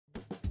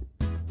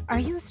Are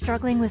you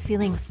struggling with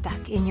feeling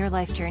stuck in your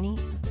life journey?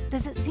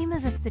 Does it seem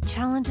as if the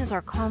challenges or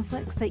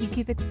conflicts that you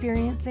keep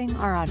experiencing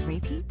are on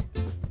repeat?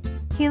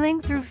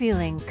 Healing through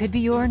feeling could be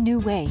your new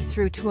way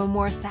through to a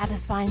more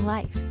satisfying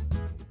life.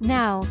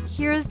 Now,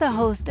 here is the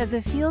host of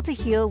the Feel to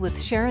Heal with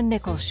Sharyn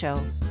Nichols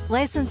show,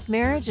 licensed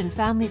marriage and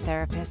family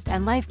therapist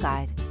and life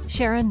guide,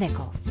 Sharyn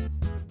Nichols.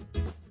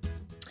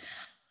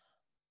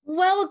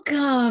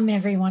 Welcome,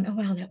 everyone. Oh,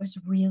 wow, that was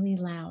really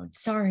loud.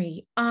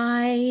 Sorry.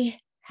 I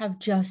have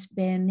just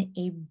been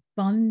a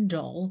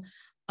bundle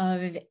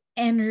of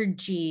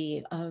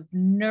energy, of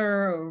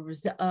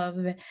nerves,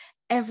 of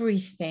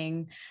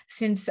everything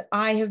since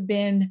I have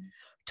been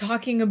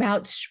talking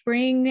about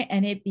spring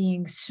and it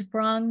being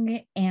sprung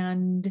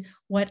and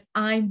what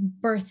I'm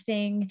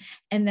birthing,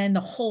 and then the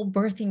whole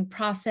birthing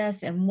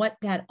process and what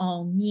that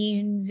all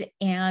means.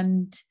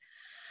 And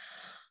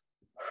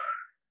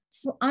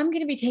so I'm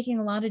going to be taking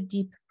a lot of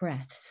deep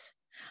breaths.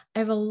 I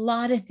have a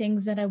lot of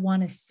things that I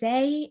want to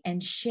say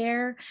and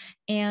share.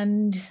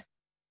 And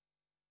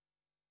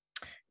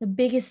the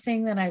biggest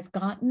thing that I've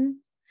gotten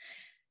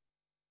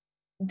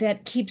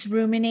that keeps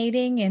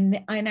ruminating,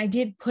 and I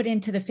did put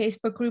into the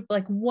Facebook group,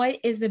 like, what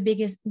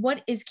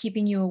is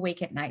keeping you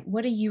awake at night?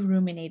 What are you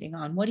ruminating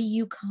on? What are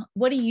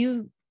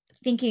you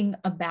thinking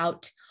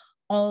about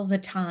all the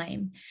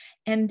time?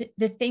 And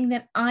the thing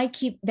that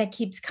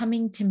keeps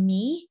coming to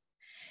me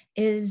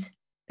is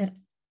that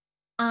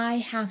I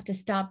have to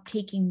stop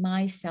taking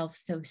myself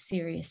so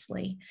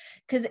seriously.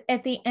 Because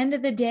at the end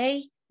of the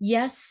day,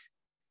 yes,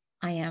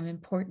 I am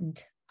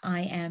important.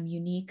 I am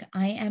unique.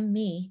 I am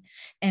me.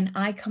 And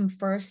I come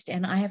first,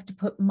 and I have to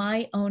put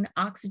my own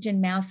oxygen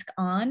mask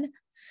on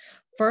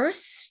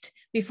first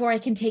before I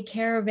can take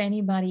care of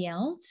anybody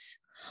else.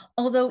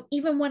 Although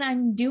even what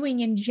I'm doing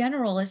in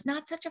general is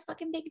not such a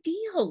fucking big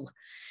deal.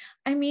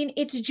 I mean,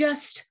 it's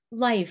just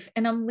life,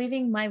 and I'm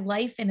living my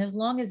life. And as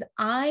long as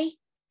I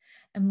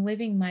am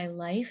living my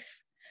life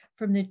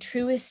from the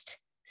truest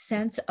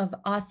sense of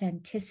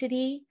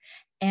authenticity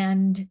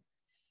and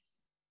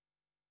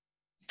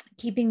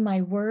keeping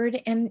my word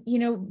and,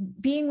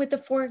 being with the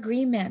 4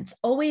 agreements,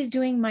 always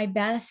doing my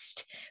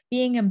best,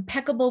 being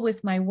impeccable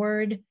with my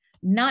word,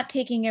 not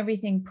taking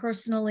everything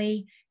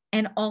personally,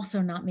 and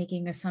also not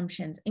making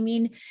assumptions. I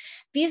mean,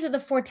 these are the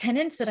 4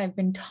 tenets that I've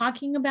been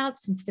talking about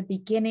since the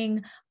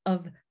beginning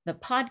of the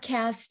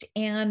podcast.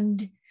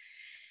 And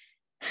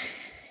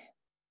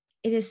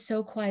it is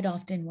so quite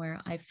often where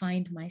I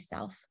find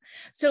myself.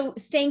 So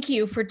thank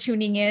you for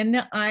tuning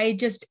in. I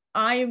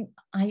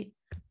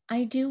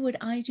do what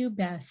I do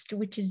best,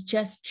 which is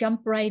just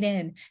jump right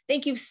in.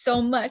 Thank you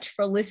so much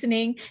for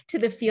listening to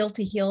the Feel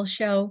to Heal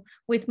show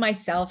with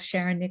myself,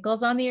 Sharyn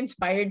Nichols, on the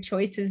Inspired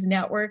Choices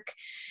Network.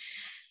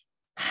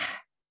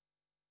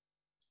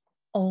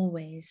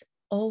 Always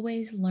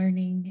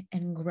learning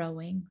and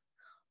growing.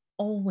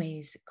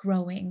 Always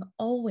growing,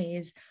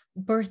 always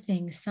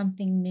birthing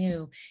something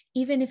new,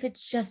 even if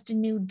it's just a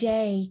new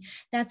day.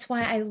 That's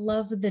why I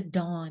love the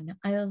dawn.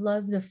 I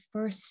love the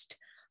first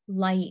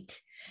light.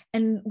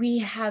 And we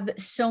have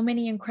so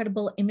many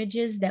incredible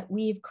images that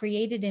we've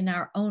created in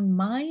our own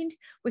mind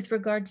with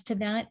regards to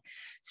that.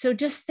 So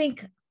just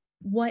think,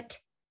 what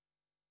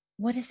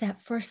is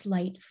that first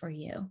light for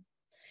you?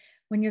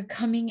 When you're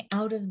coming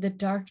out of the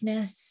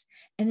darkness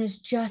and there's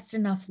just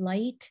enough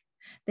light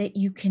that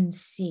you can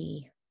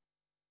see.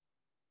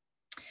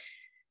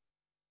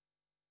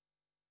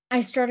 I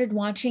started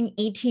watching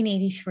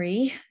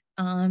 1883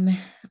 on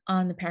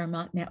the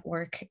Paramount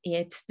Network.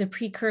 It's the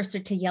precursor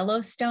to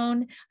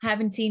Yellowstone. I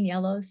haven't seen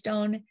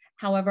Yellowstone.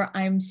 However,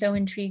 I'm so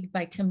intrigued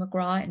by Tim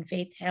McGraw and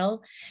Faith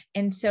Hill.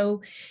 And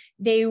so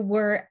they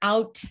were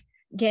out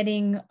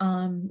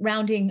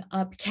rounding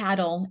up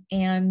cattle,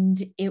 and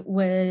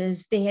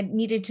they had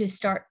needed to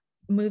start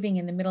moving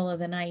in the middle of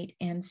the night.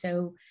 And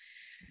so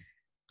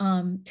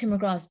Tim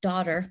McGraw's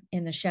daughter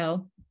in the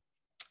show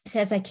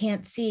says, I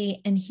can't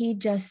see. And he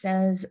just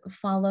says,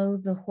 follow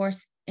the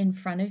horse in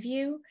front of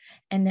you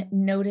and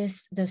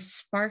notice the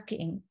spark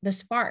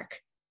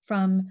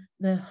from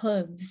the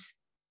hooves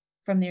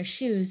from their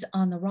shoes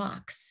on the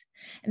rocks.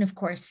 And of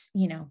course,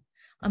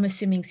 I'm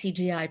assuming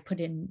CGI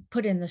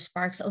put in the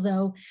sparks,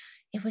 although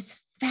it was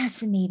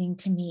fascinating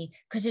to me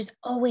because there's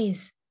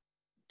always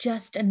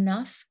just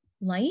enough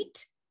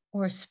light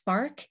or a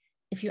spark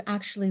if you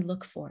actually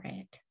look for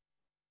it.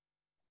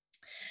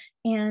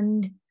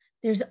 And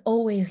there's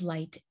always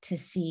light to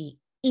see,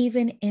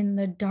 even in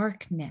the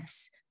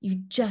darkness. You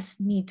just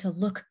need to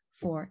look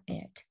for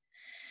it.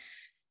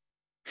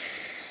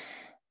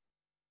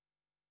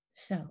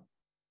 So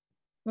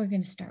we're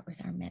going to start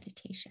with our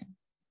meditation.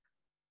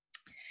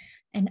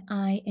 And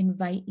I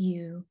invite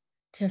you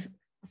to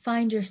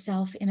find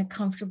yourself in a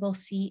comfortable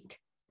seat,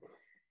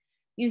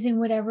 using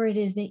whatever it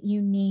is that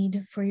you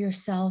need for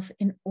yourself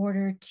in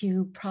order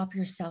to prop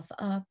yourself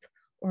up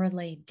or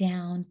lay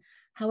down,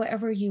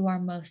 however you are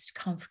most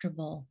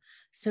comfortable,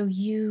 so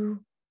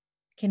you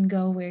can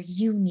go where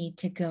you need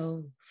to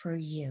go for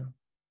you.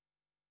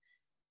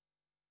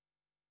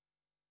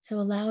 So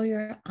allow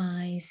your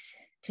eyes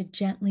to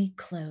gently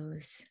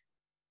close,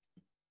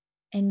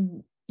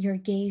 and your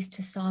gaze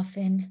to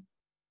soften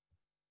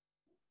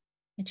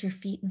at your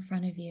feet in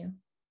front of you.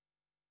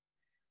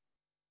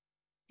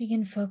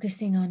 Begin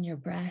focusing on your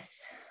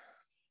breath.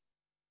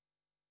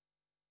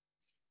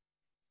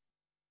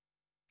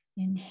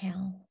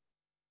 Inhale,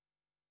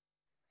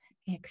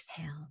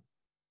 exhale.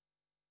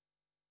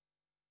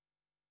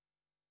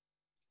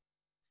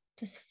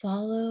 Just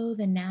follow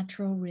the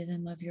natural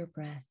rhythm of your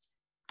breath,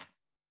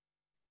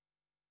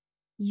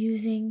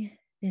 using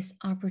this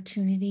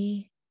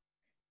opportunity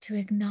to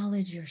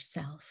acknowledge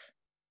yourself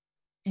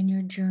and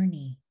your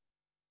journey.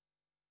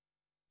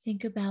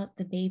 Think about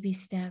the baby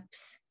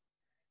steps.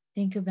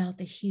 Think about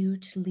the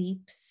huge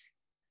leaps.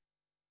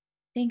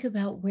 Think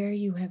about where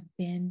you have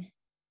been,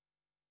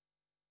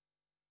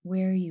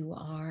 where you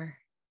are,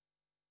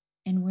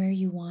 and where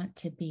you want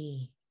to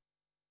be,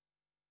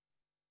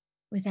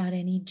 without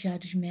any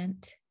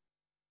judgment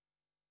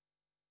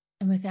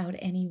and without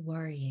any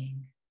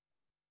worrying.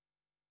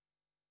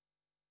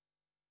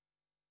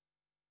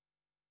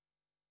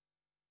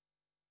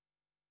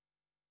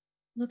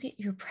 Look at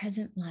your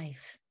present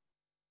life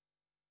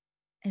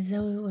as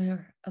though it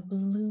were a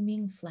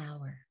blooming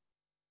flower.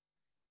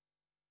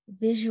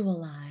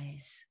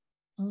 Visualize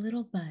a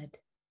little bud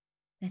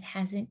that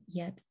hasn't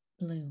yet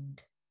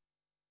bloomed.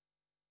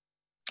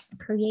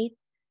 Create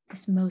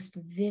this most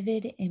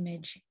vivid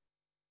image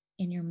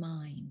in your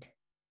mind.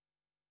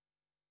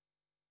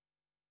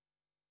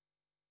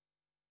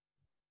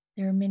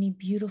 There are many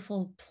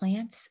beautiful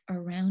plants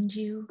around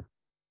you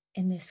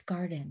in this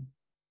garden.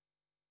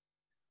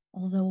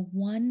 Although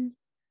one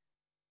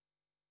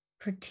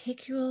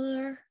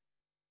particular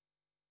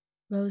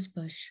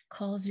rosebush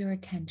calls your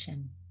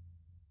attention,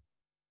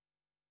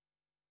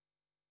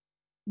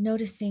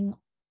 noticing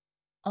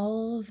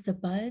all of the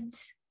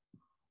buds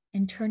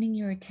and turning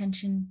your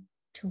attention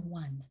to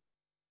one.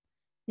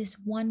 This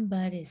one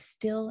bud is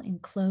still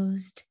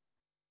enclosed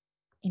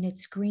in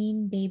its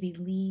green baby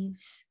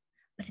leaves,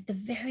 but at the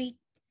very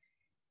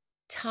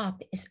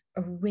top is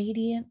a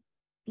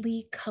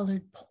radiantly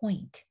colored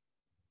point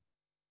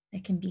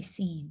that can be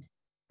seen.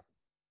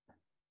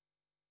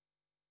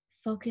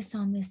 Focus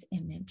on this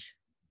image,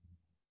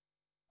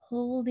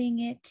 holding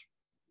it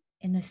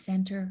in the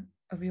center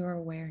of your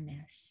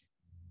awareness.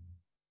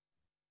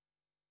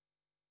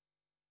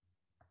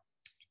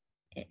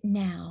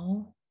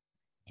 Now,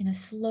 in a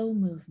slow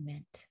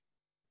movement,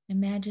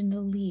 imagine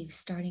the leaves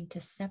starting to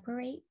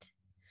separate,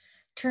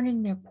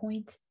 turning their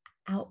points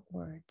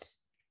outwards,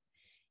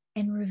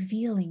 and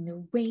revealing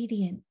the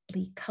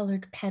radiantly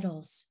colored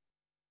petals,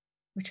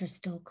 which are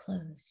still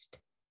closed.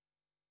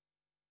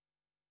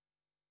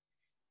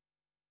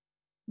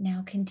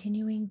 Now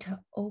continuing to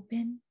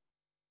open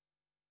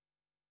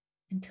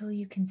until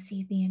you can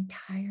see the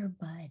entire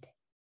bud.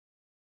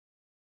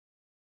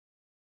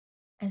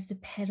 As the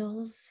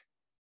petals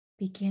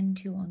begin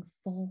to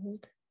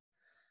unfold,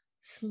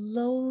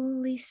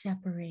 slowly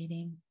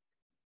separating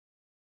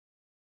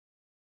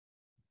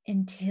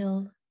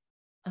until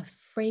a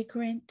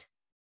fragrant,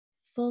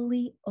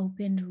 fully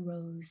opened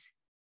rose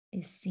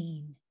is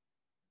seen.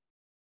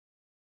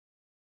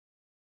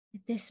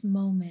 At this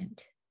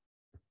moment,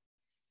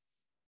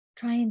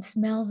 try and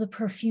smell the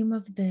perfume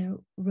of the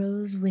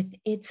rose with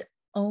its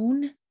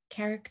own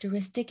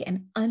characteristic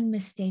and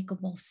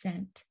unmistakable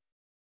scent.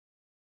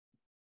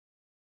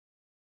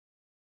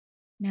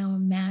 Now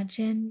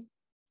imagine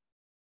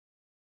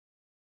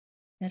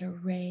that a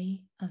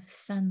ray of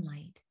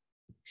sunlight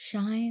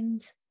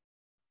shines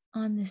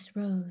on this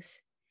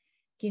rose,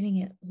 giving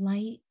it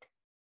light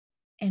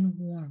and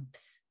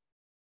warmth.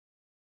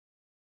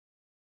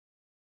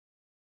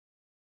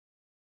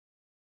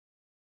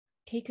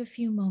 Take a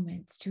few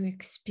moments to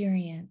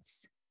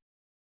experience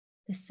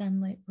the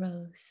sunlit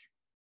rose.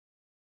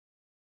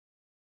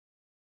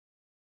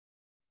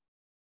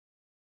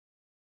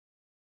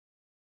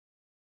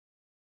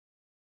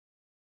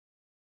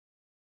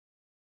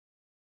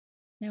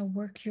 Now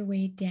work your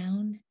way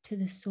down to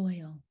the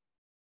soil.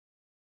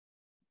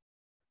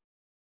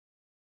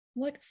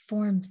 What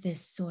forms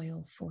this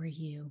soil for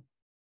you?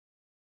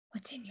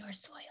 What's in your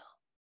soil?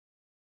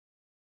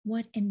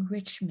 What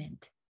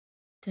enrichment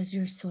does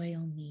your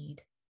soil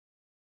need?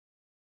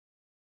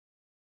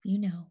 You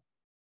know.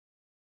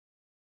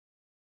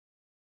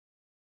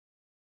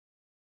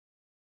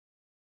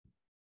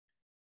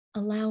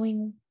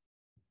 Allowing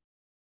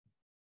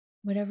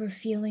whatever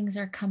feelings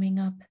are coming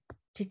up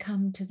to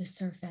come to the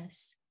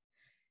surface.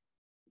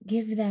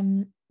 Give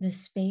them the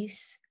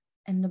space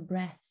and the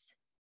breath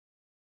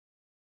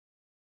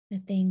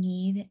that they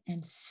need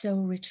and so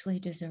richly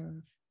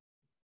deserve.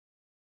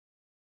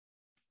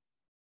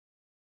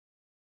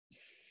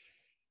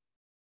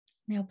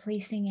 Now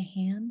placing a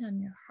hand on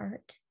your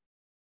heart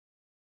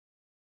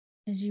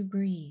as you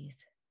breathe,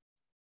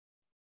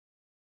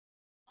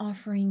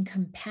 offering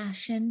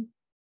compassion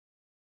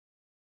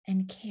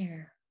and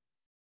care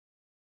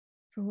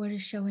for what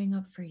is showing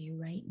up for you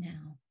right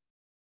now.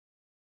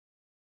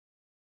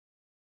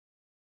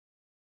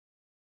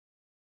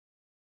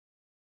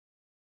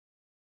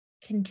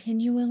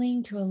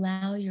 Continuing to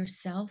allow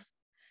yourself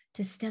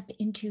to step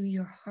into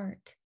your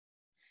heart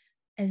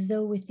as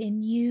though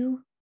within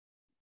you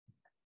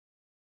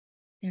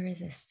there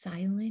is a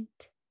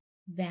silent,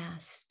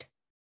 vast,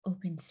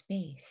 open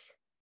space.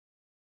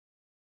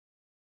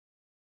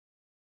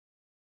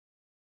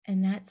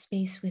 And that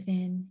space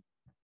within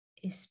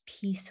is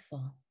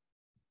peaceful.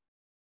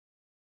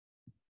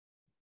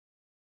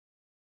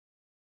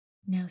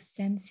 Now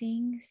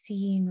sensing,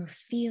 seeing, or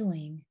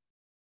feeling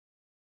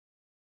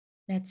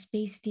that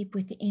space deep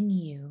within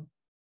you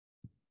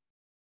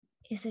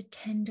is a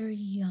tender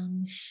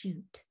young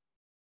shoot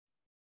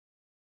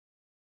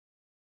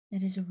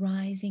that is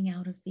rising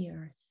out of the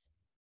earth.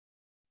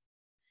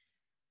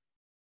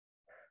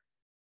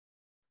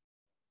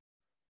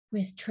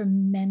 With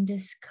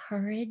tremendous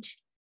courage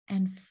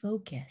and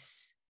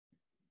focus,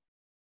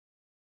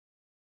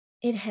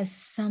 it has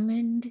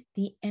summoned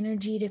the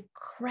energy to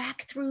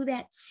crack through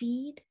that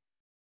seed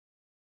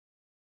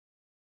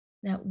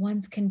that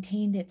once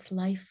contained its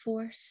life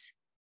force,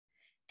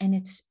 and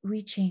it's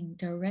reaching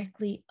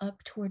directly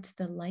up towards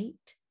the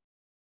light,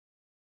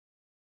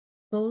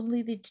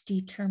 boldly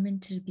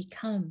determined to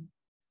become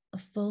a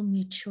full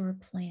mature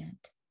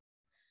plant,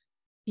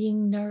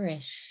 being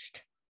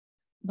nourished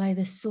by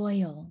the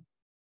soil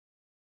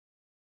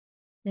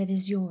that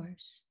is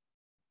yours.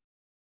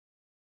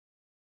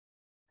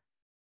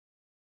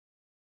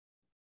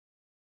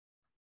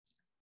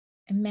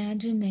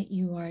 Imagine that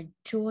you are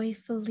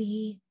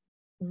joyfully,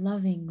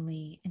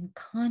 lovingly, and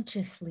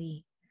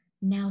consciously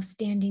now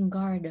standing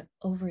guard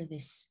over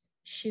this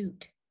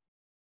shoot.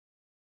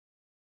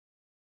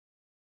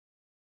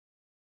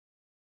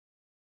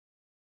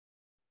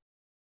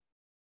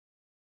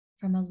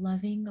 From a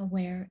loving,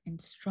 aware,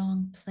 and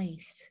strong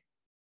place.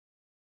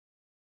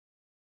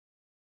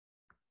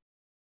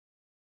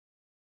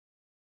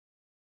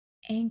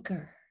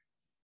 Anchor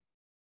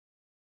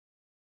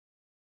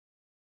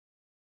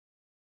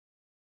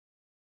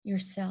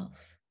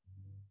yourself.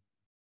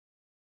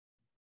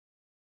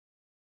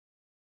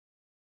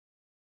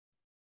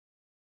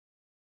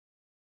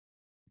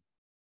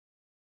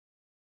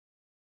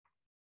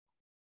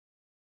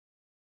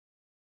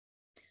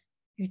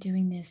 You're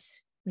doing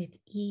this with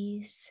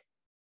ease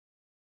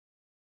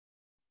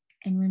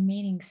and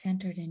remaining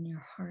centered in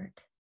your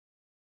heart.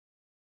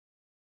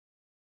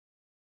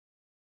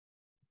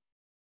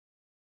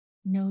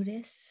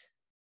 Notice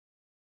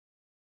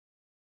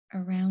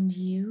around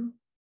you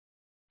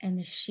and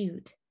the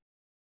shoot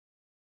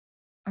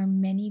are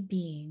many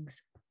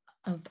beings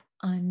of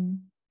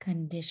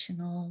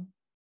unconditional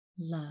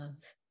love.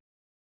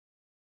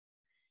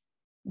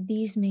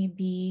 These may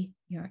be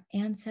your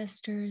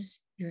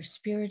ancestors, your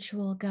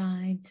spiritual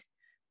guides,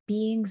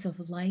 beings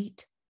of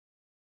light,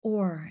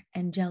 or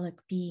angelic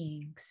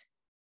beings.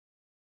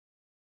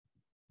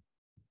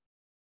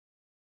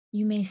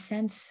 You may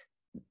sense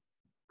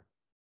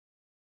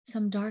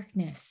some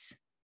darkness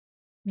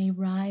may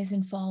rise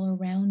and fall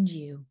around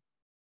you.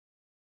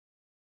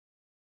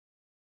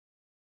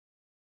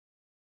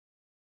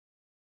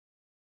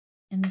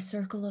 And the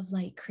circle of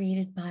light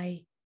created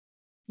by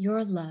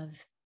your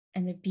love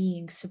and the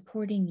beings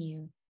supporting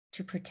you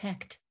to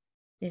protect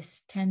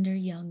this tender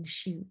young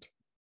shoot.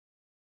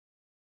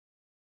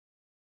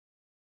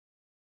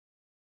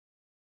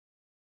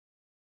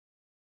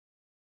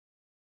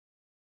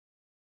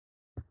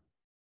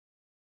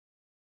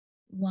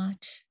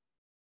 Watch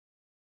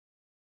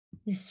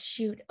this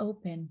shoot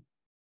open,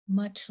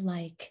 much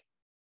like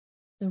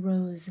the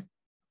rose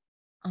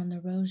on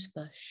the rose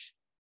bush.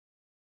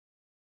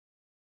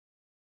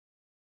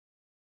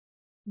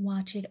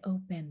 Watch it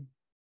open.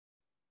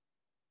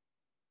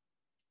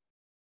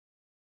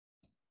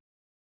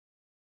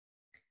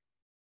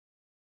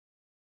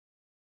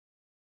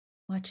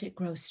 Watch it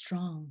grow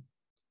strong.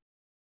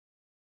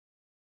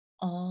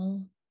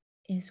 All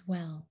is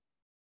well.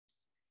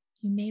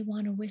 You may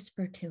want to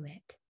whisper to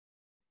it,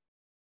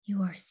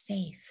 you are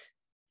safe,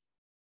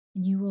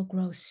 and you will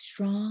grow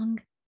strong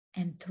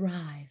and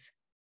thrive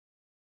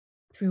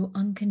through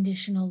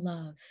unconditional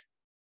love.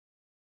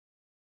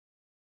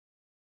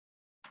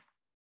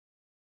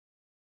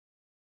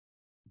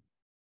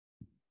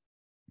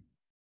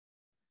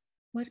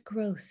 What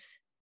growth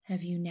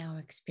have you now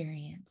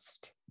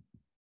experienced?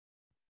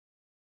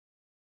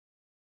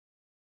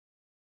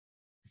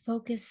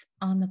 Focus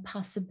on the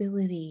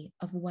possibility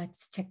of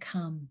what's to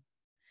come.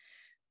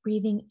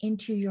 Breathing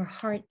into your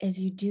heart as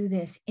you do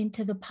this,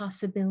 into the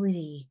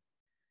possibility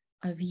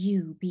of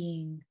you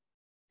being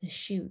the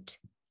shoot.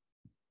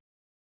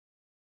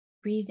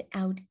 Breathe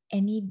out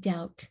any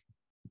doubt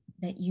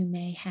that you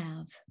may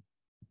have.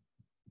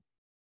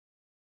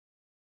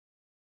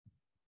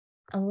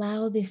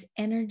 Allow this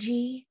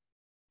energy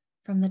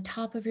from the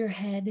top of your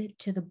head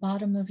to the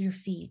bottom of your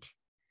feet.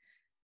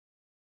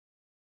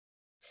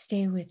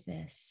 Stay with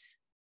this.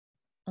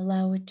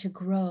 Allow it to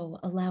grow.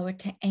 Allow it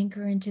to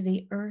anchor into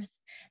the earth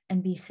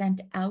and be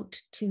sent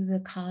out to the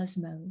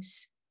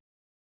cosmos.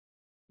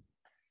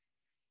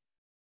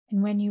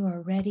 And when you are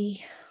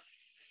ready,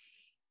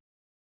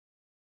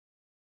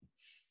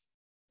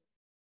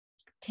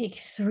 take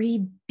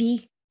 3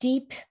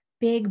 deep,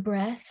 big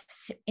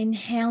breaths,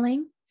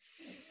 inhaling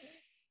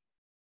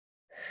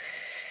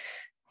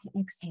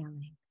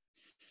Exhaling.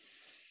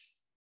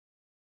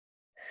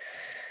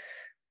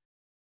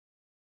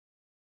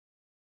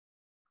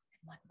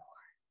 And one more.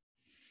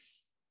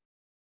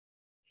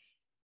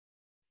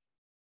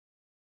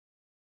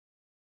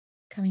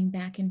 Coming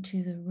back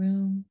into the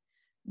room,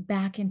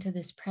 back into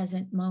this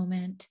present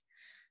moment,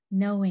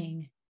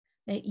 knowing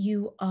that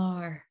you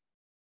are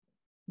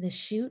the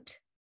shoot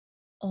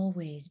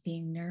always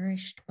being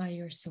nourished by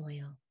your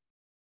soil.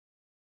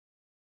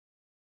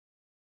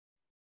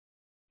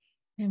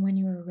 And when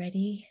you are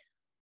ready,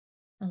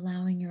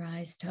 allowing your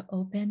eyes to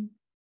open.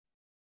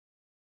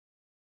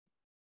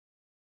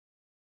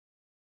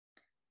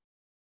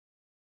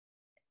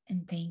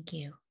 And thank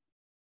you.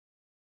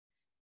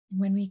 And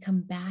when we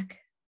come back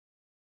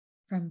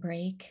from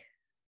break,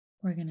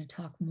 we're going to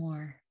talk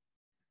more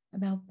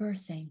about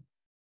birthing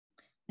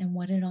and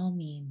what it all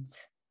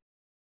means.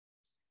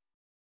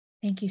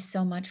 Thank you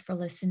so much for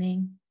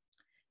listening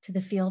to the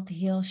Feel to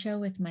Heal show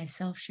with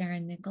myself,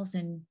 Sharyn Nichols,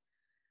 and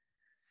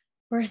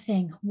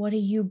birthing. What are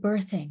you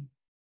birthing?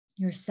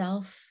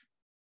 Yourself,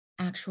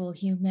 actual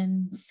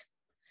humans,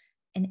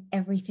 and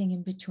everything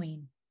in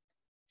between.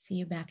 See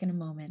you back in a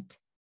moment.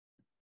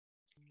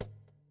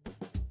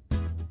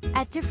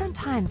 At different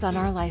times on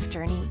our life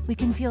journey, we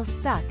can feel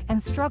stuck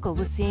and struggle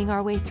with seeing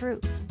our way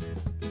through.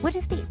 What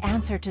if the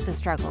answer to the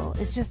struggle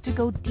is just to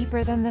go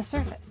deeper than the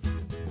surface?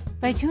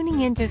 By tuning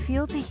in to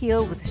Feel to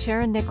Heal with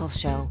Sharyn Nichols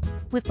show,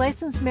 with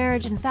licensed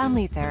marriage and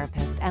family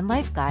therapist and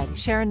life guide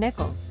Sharyn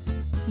Nichols,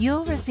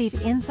 you'll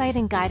receive insight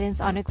and guidance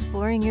on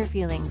exploring your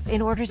feelings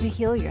in order to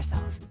heal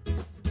yourself.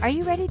 Are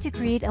you ready to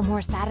create a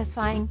more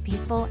satisfying,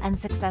 peaceful, and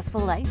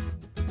successful life?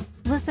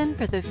 Listen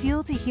for the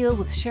Feel to Heal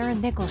with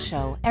Sharyn Nichols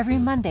show every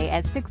Monday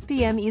at 6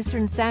 p.m.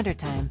 Eastern Standard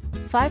Time,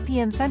 5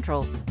 p.m.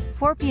 Central,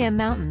 4 p.m.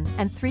 Mountain,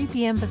 and 3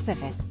 p.m.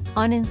 Pacific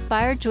on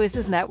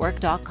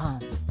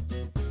InspiredChoicesNetwork.com.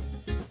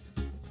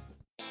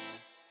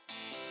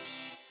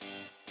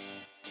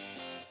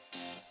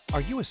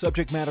 Are you a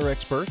subject matter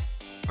expert?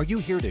 Are you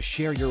here to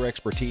share your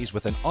expertise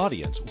with an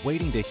audience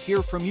waiting to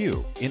hear from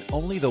you in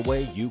only the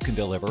way you can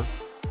deliver?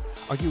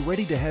 Are you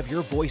ready to have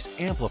your voice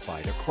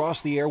amplified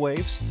across the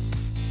airwaves?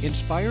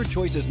 Inspired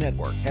Choices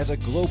Network has a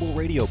global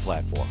radio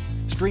platform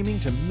streaming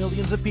to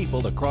millions of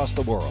people across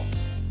the world.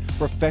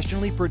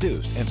 Professionally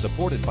produced and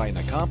supported by an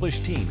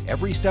accomplished team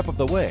every step of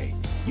the way,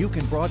 you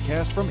can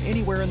broadcast from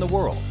anywhere in the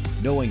world,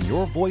 knowing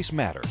your voice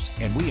matters,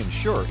 and we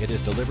ensure it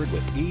is delivered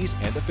with ease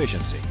and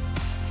efficiency.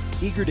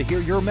 Eager to hear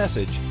your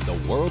message, the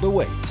world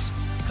awaits.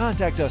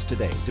 Contact us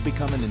today to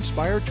become an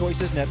Inspired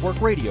Choices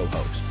Network radio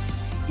host.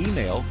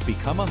 Email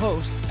become a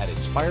host at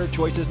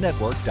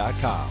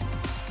inspiredchoicesnetwork.com.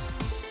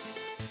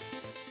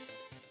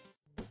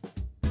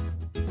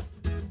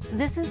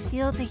 This is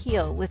Feel to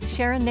Heal with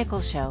Sharyn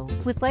Nichols show,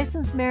 with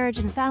licensed marriage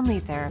and family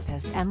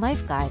therapist and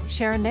life guide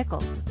Sharyn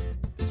Nichols.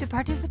 To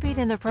participate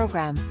in the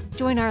program,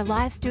 join our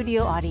live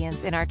studio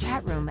audience in our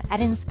chat room at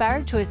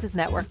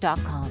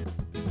inspiredchoicesnetwork.com.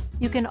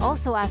 You can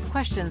also ask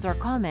questions or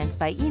comments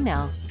by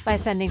email by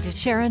sending to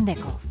Sharyn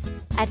Nichols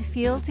at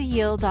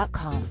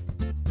feeltoheal.com.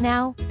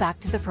 Now,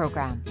 back to the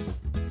program.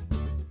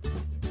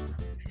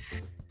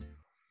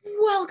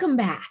 Welcome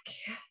back.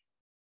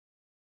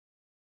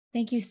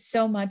 Thank you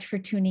so much for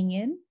tuning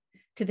in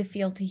to the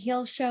Feel to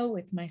Heal show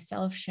with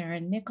myself,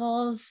 Sharyn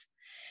Nichols.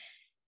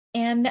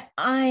 And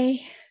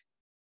I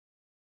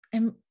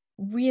am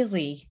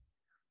really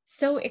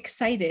so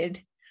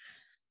excited.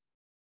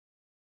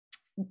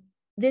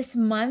 This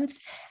month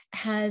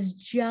has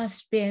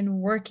just been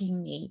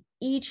working me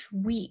each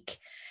week.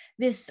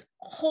 This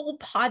whole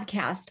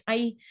podcast,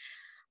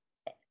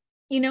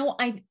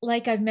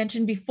 like I've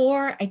mentioned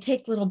before, I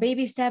take little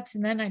baby steps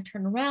and then I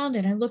turn around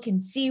and I look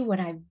and see what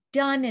I've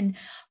done, and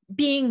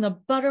being the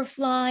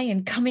butterfly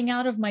and coming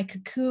out of my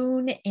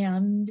cocoon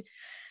and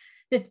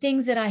the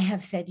things that I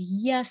have said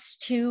yes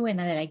to and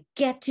that I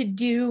get to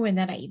do and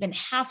that I even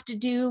have to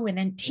do, and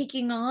then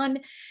taking on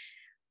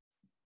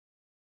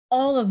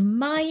all of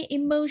my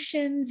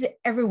emotions,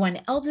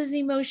 everyone else's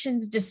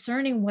emotions,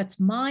 discerning what's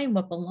mine,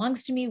 what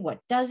belongs to me, what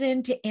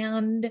doesn't.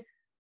 And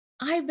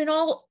I've been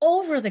all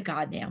over the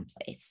goddamn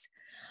place.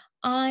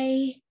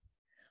 I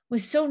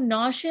was so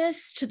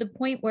nauseous to the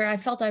point where I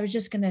felt I was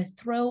just going to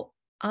throw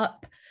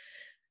up.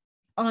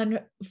 On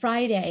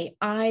Friday,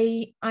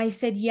 I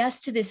said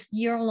yes to this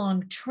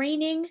year-long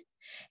training,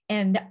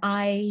 and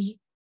I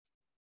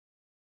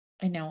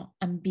know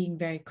I'm being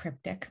very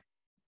cryptic,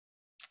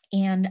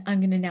 and I'm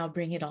going to now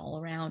bring it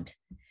all around.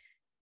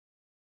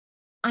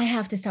 I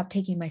have to stop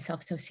taking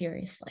myself so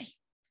seriously.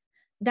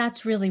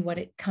 That's really what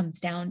it comes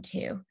down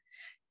to.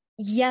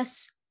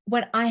 Yes,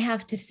 what I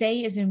have to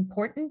say is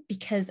important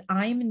because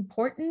I'm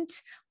important.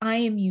 I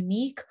am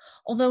unique,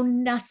 although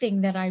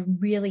nothing that I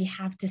really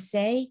have to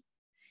say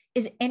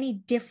is any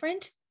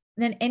different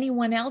than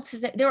anyone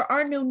else's. There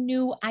are no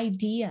new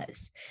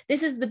ideas.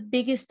 This is the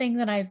biggest thing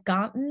that I've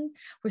gotten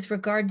with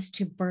regards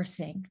to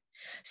birthing.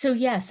 So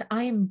yes,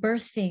 I am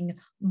birthing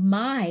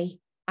my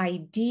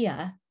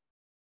idea,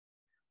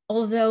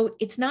 although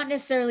it's not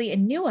necessarily a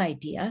new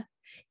idea.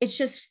 It's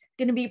just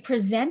going to be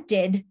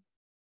presented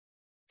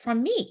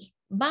from me,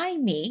 by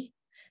me.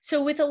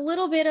 So with a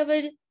little bit of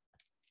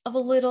a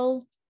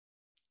little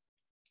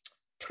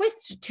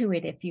twist to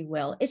it, if you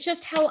will. It's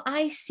just how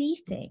I see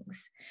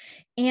things.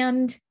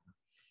 And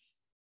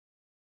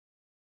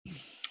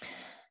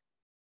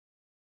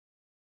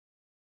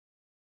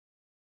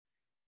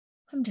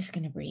I'm just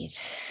going to breathe.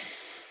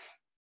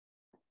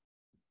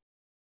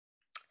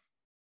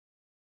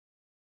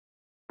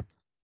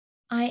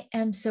 I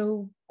am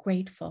so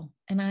grateful,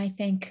 and I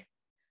thank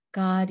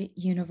God,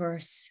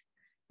 universe,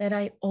 that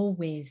I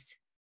always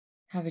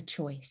have a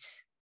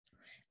choice,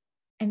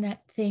 and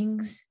that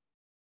things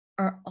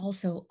are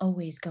also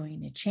always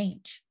going to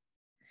change.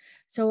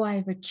 So I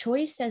have a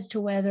choice as to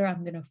whether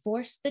I'm going to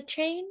force the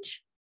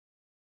change,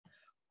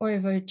 or I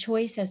have a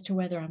choice as to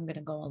whether I'm going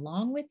to go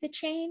along with the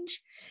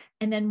change.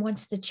 And then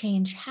once the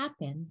change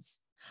happens,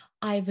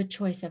 I have a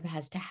choice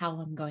as to how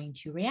I'm going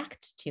to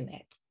react to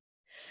it.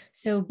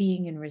 So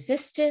being in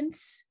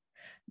resistance,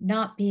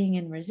 not being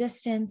in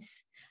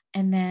resistance,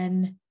 and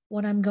then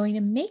what I'm going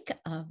to make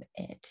of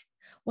it,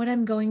 what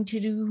I'm going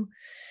to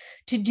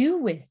do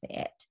with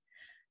it.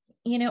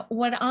 You know,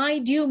 what I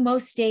do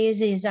most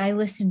days is I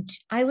listen,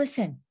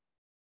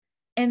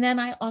 and then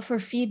I offer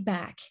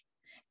feedback,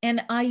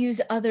 and I use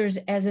others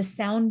as a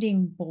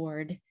sounding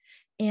board.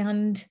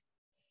 And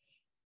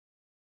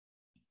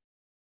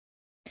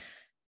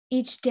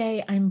each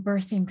day I'm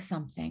birthing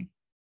something.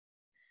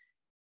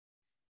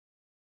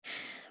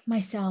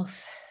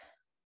 Myself.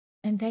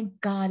 And thank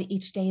God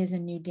each day is a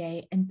new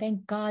day. And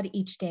thank God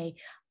each day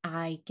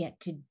I get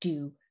to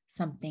do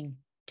something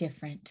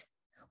different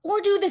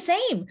or do the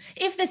same.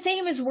 If the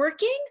same is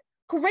working,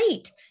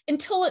 great.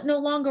 Until it no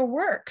longer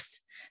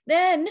works,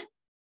 then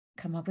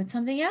come up with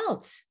something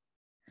else.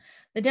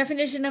 The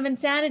definition of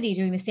insanity,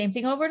 doing the same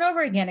thing over and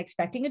over again,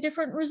 expecting a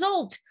different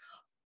result.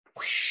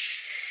 Whoosh.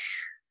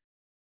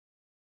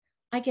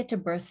 I get to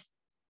birth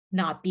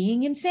not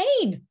being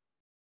insane.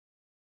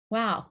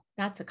 Wow,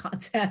 that's a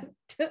concept.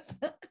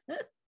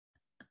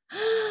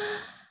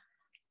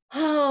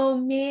 Oh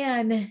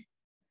man.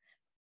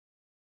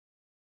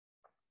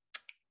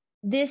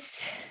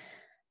 This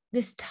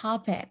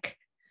topic,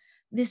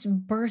 this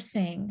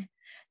birthing,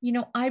 you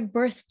know, I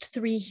birthed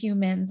 3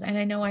 humans, and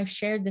I know I've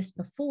shared this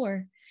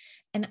before,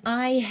 and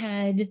I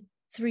had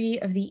 3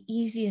 of the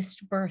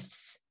easiest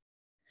births.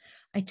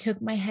 I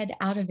took my head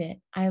out of it.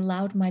 I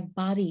allowed my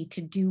body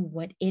to do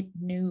what it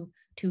knew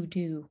to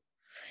do.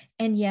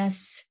 And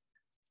yes,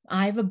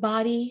 I have a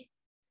body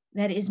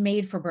that is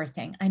made for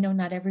birthing. I know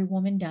not every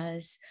woman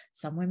does.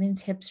 Some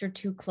women's hips are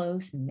too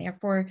close, and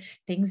therefore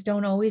things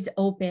don't always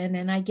open,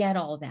 and I get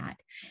all that.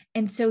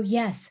 And so,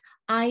 yes,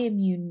 I am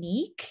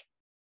unique.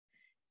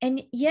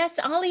 And yes,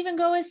 I'll even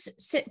go as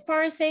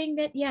far as saying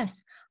that,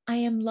 yes, I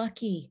am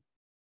lucky.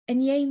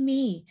 And yay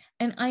me.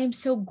 And I am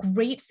so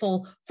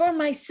grateful for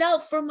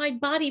myself, for my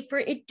body, for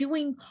it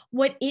doing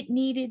what it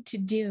needed to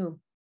do.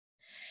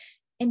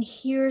 And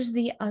here's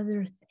the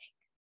other thing.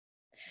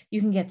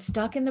 You can get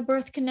stuck in the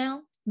birth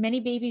canal.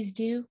 Many babies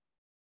do.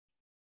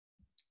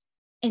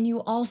 And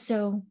you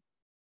also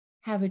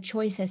have a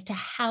choice as to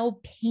how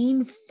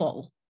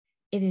painful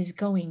it is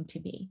going to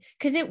be,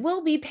 because it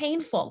will be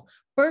painful.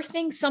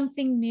 Birthing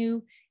something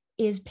new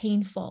is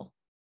painful.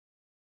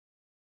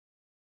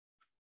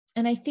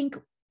 And I think,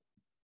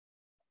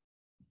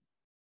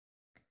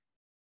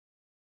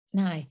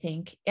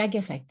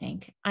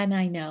 and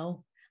I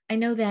know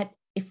that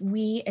if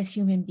we as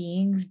human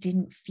beings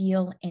didn't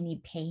feel any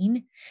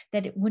pain,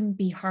 that it wouldn't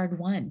be hard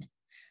won.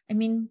 I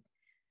mean,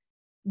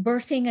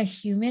 birthing a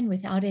human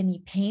without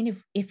any pain,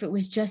 if it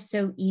was just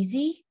so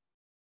easy,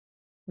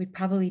 we'd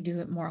probably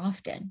do it more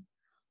often.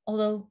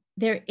 Although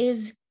there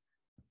is,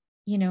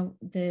 you know,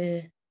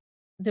 the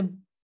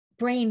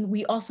brain,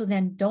 we also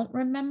then don't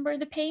remember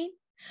the pain,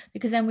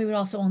 because then we would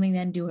also only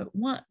then do it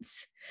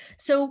once.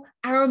 So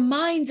our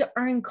minds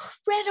are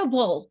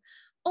incredible.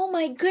 Oh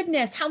my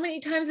goodness, how many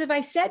times have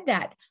I said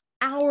that?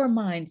 Our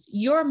minds,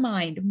 your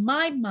mind,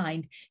 my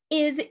mind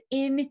is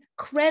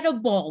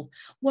incredible.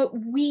 What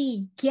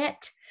we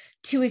get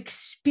to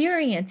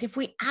experience if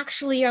we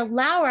actually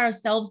allow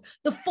ourselves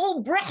the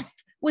full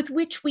breath with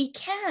which we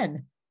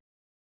can.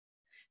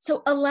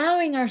 So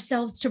allowing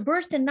ourselves to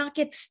birth and not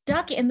get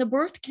stuck in the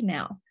birth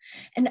canal.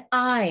 And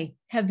I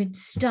have been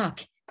stuck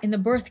in the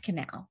birth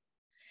canal.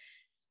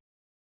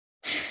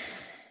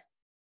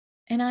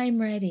 And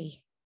I'm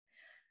ready.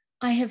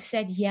 I have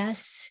said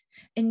yes.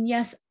 And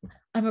yes,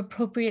 I'm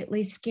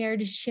appropriately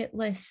scared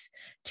shitless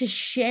to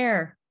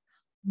share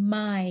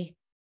my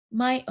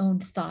own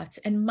thoughts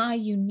and my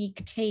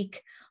unique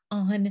take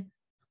on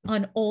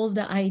all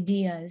the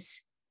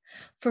ideas,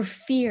 for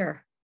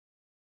fear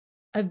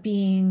of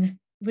being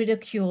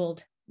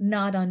ridiculed,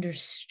 not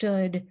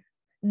understood,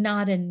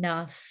 not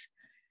enough.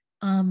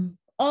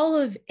 All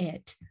of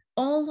it,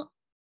 all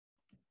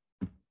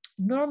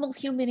normal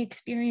human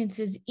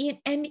experiences,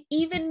 and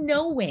even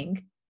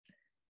knowing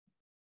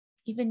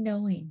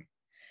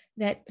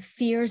that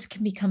fears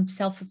can become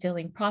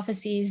self-fulfilling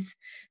prophecies.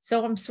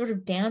 So I'm sort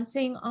of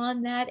dancing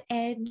on that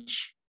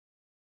edge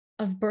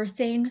of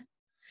birthing,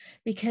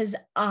 because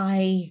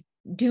I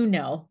do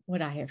know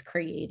what I have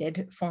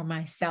created for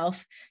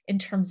myself in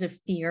terms of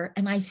fear,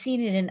 and I've seen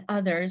it in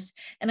others.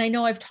 And I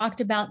know I've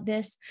talked about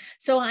this.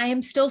 So I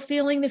am still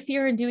feeling the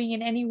fear and doing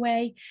it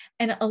anyway,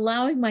 and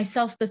allowing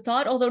myself the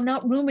thought, although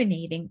not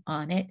ruminating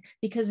on it,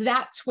 because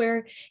that's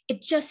where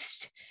it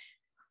just,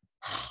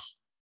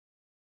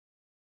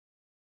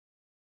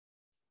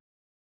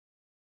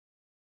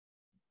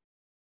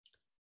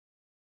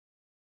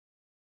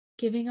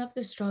 giving up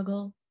the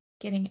struggle,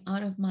 getting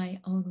out of my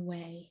own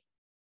way,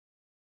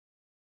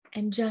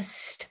 and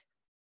just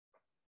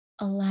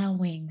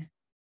allowing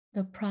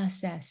the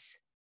process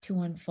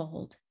to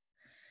unfold.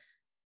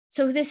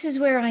 So this is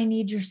where I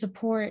need your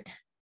support.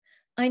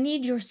 I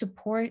need your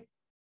support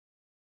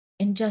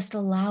in just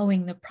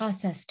allowing the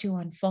process to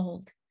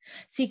unfold.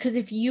 See, because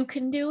if you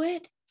can do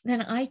it,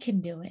 then I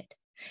can do it.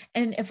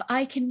 And if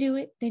I can do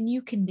it, then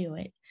you can do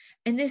it.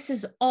 And this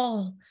is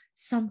all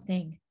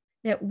something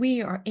that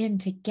we are in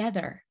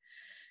together.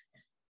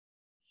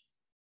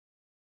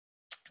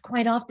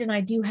 Quite often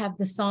I do have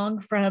the song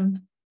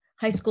from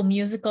High School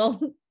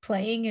Musical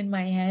playing in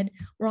my head.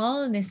 We're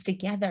all in this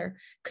together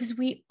because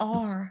we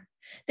are.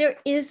 There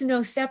is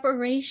no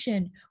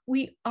separation.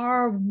 We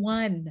are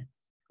one.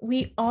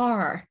 We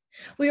are.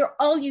 We are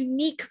all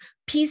unique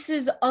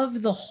pieces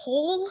of the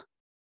whole.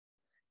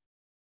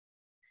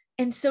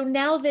 And so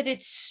now that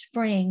it's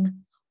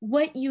spring,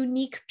 what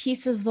unique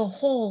piece of the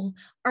whole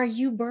are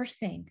you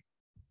birthing?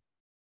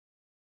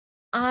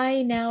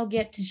 I now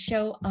get to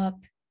show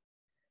up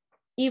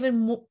even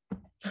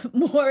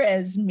more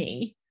as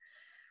me.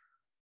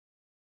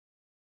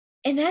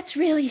 And that's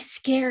really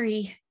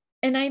scary.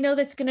 And I know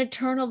that's going to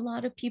turn a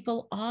lot of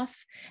people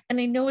off. And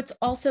I know it's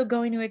also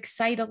going to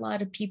excite a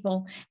lot of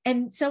people.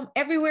 And so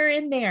everywhere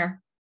in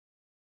there.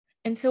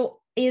 And so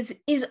is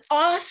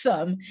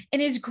awesome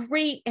and is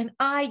great. And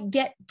I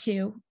get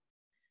to.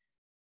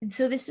 And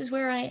so this is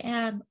where I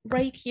am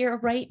right here,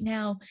 right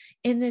now,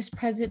 in this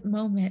present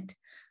moment,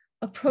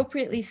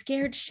 appropriately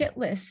scared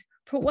shitless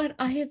for what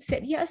I have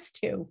said yes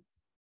to.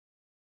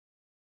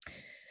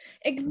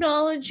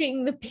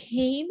 Acknowledging the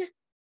pain,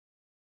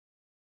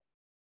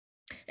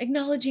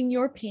 acknowledging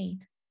your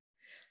pain.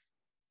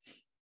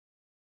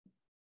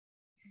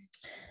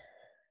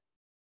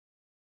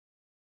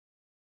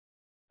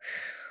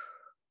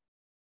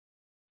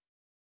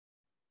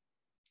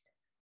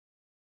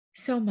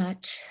 So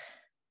much.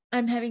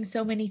 I'm having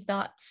so many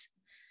thoughts.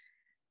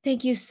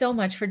 Thank you so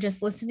much for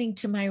just listening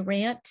to my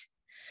rant,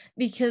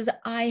 because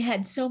I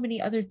had so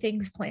many other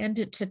things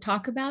planned to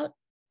talk about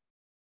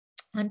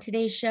on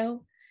today's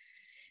show.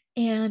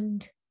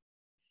 And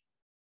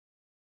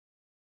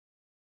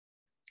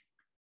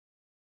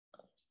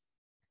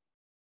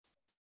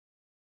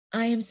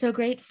I am so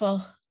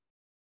grateful.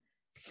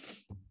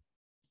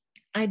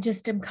 I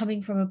just am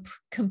coming from a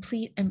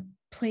complete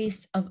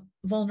place of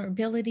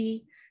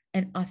vulnerability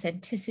and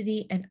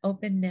authenticity and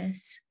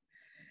openness.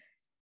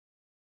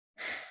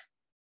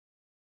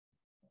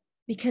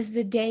 Because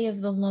the day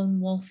of the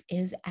lone wolf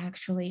is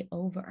actually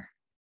over.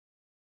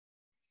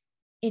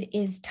 It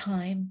is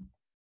time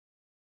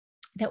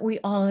that we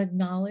all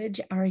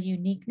acknowledge our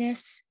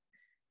uniqueness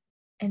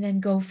and then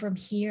go from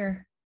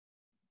here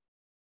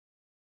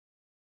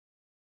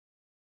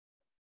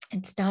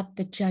and stop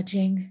the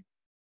judging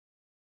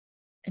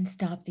and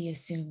stop the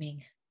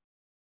assuming.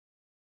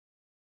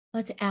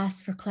 Let's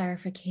ask for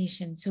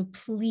clarification. So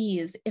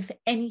please, if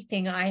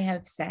anything I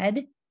have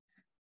said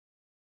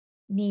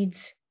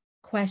needs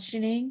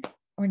questioning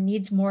or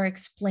needs more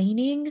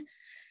explaining,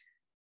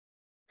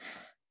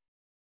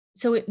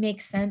 so it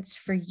makes sense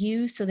for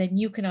you, so then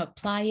you can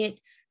apply it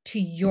to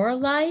your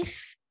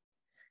life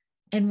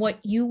and what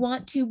you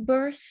want to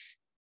birth.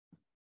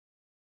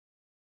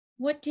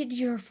 What did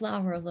your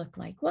flower look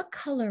like? What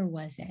color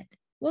was it?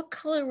 What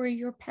color were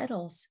your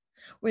petals?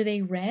 Were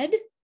they red?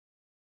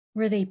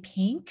 Were they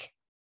pink?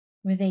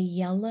 Were they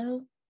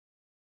yellow?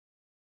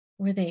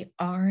 Were they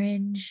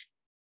orange?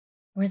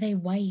 Were they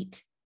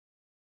white?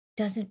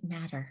 Doesn't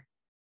matter.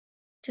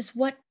 Just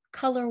what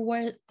color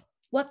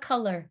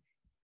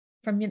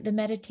from the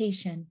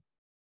meditation?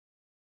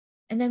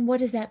 And then what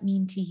does that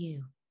mean to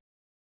you?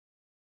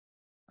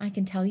 I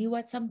can tell you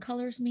what some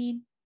colors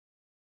mean,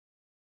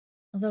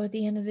 although at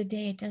the end of the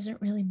day, it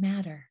doesn't really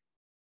matter.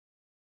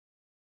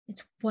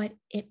 It's what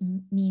it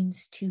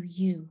means to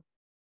you.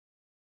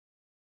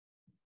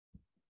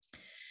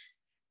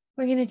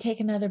 We're going to take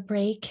another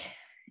break.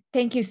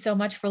 Thank you so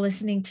much for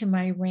listening to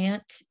my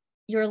rant.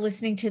 You're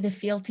listening to the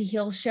Feel to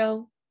Heal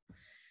show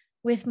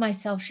with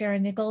myself,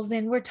 Sharyn Nichols,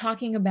 and we're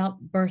talking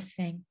about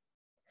birthing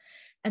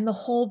and the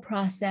whole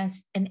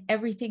process and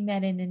everything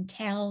that it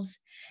entails.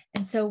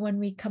 And so when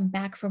we come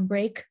back from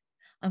break,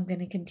 I'm going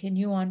to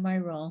continue on my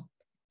roll.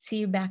 See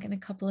you back in a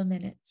couple of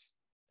minutes.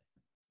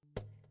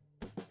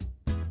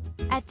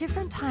 At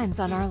different times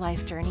on our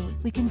life journey,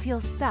 we can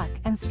feel stuck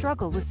and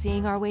struggle with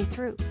seeing our way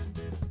through.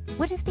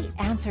 What if the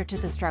answer to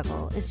the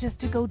struggle is just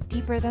to go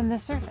deeper than the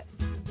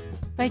surface?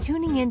 By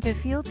tuning in to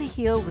Feel to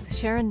Heal with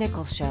Sharyn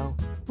Nichols show,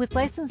 with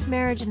licensed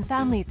marriage and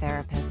family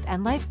therapist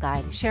and life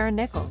guide Sharyn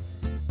Nichols,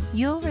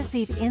 You'll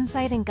receive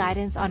insight and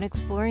guidance on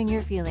exploring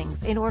your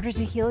feelings in order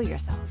to heal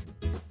yourself.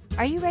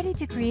 Are you ready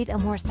to create a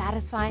more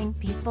satisfying,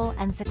 peaceful,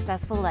 and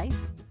successful life?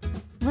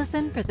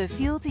 Listen for the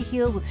Feel to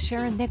Heal with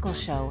Sharyn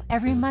Nichols show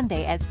every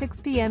Monday at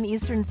 6 p.m.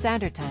 Eastern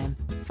Standard Time,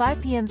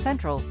 5 p.m.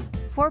 Central,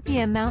 4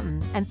 p.m.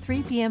 Mountain, and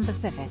 3 p.m.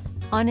 Pacific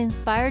on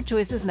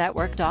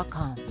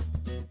InspiredChoicesNetwork.com.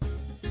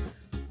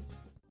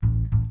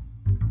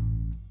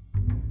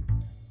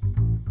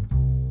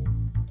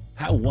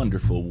 How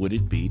wonderful would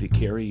it be to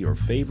carry your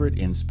favorite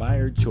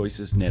Inspired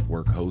Choices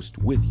Network host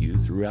with you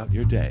throughout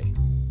your day?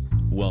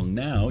 Well,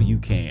 now you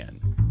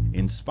can.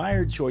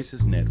 Inspired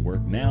Choices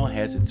Network now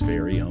has its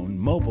very own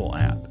mobile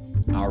app.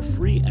 Our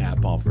free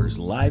app offers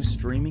live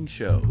streaming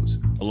shows,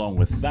 along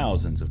with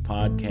thousands of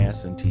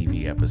podcasts and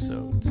TV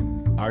episodes.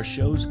 Our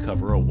shows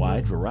cover a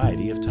wide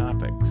variety of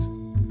topics.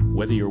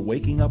 Whether you're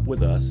waking up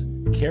with us,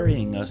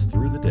 carrying us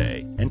through the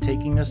day, and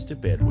taking us to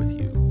bed with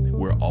you,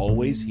 we're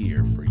always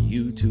here for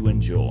you to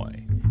enjoy.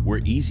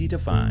 We're easy to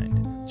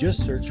find.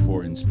 Just search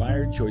for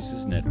Inspired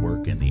Choices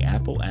Network in the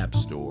Apple App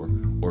Store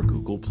or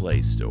Google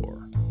Play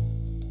Store.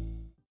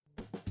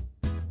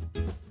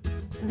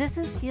 This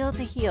is Feel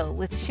to Heal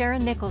with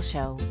Sharyn Nichols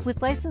Show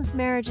with licensed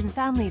marriage and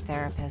family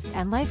therapist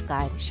and life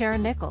guide Sharyn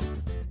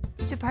Nichols.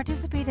 To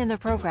participate in the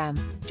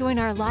program, join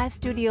our live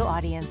studio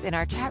audience in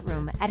our chat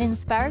room at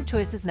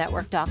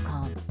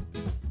InspiredChoicesNetwork.com.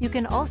 You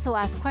can also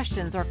ask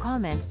questions or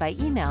comments by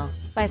email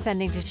by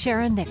sending to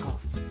Sharyn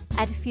Nichols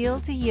at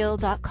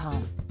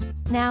feeltoheal.com.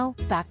 Now,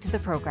 back to the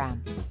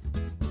program.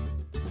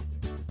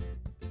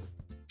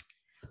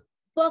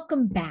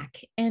 Welcome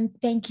back, and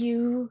thank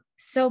you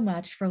so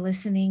much for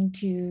listening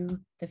to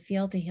the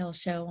Feel to Heal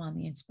show on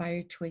the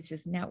Inspired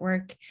Choices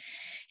Network.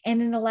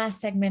 And in the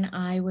last segment,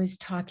 I was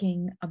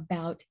talking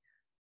about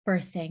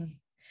birthing,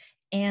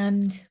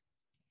 and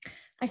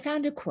I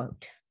found a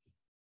quote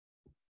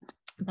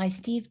by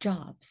Steve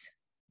Jobs,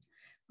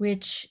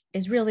 which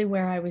is really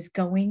where I was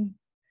going.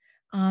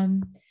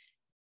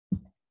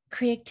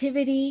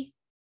 Creativity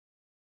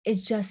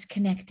is just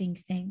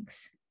connecting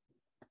things.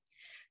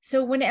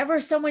 So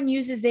whenever someone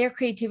uses their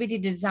creativity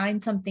to design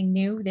something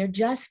new, they're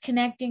just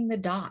connecting the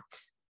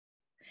dots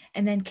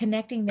and then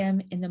connecting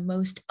them in the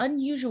most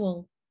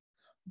unusual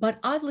but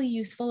oddly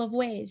useful of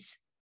ways.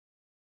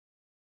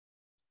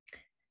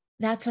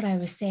 That's what I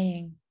was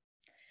saying.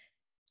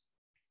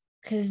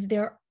 Because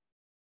there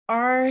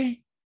are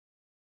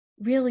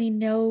really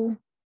no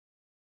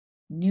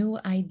new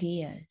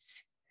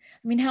ideas.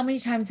 I mean, how many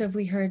times have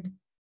we heard,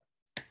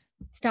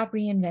 stop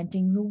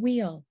reinventing the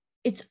wheel?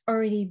 It's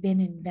already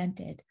been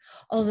invented.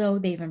 Although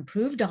they've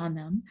improved on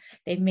them,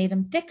 they've made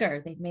them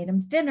thicker, they've made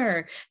them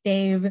thinner,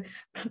 they've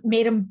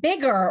made them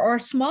bigger or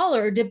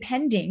smaller,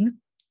 depending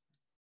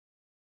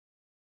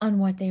on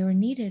what they were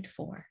needed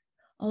for.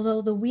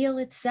 Although the wheel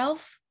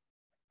itself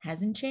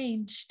hasn't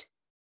changed.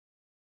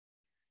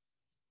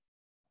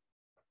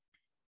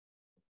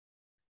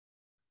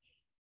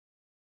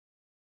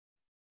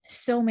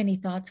 So many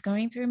thoughts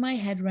going through my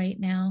head right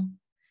now.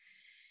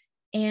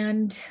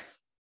 And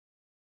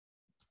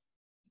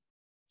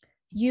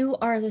you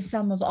are the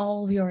sum of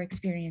all of your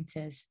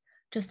experiences,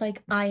 just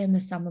like I am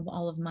the sum of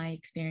all of my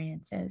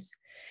experiences.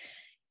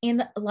 In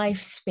the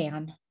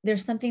lifespan,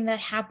 there's something that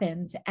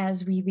happens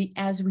as we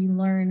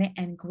learn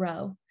and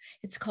grow.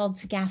 It's called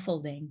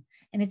scaffolding,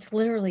 and it's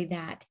literally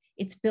that.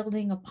 It's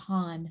building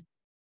upon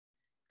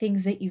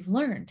things that you've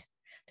learned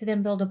to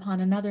then build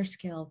upon another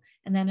skill,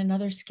 and then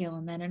another skill,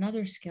 and then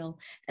another skill.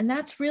 And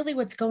that's really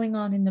what's going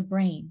on in the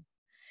brain.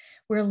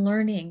 We're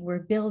learning, we're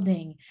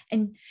building,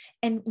 and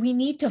we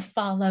need to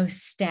follow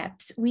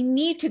steps. We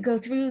need to go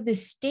through the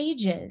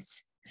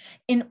stages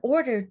in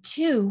order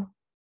to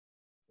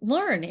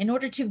learn, in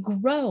order to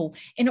grow,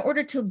 in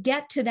order to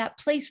get to that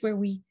place where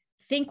we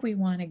think we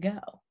want to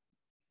go.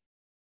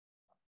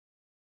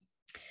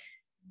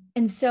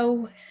 And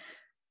so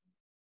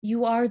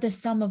you are the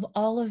sum of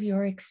all of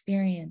your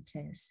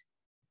experiences.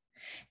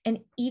 And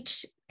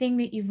each thing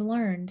that you've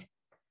learned,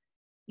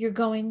 you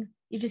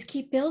just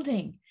keep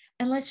building.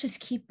 And let's just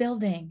keep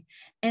building.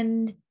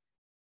 And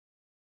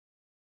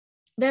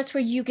that's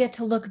where you get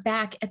to look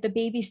back at the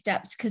baby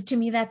steps, because to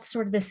me, that's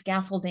sort of the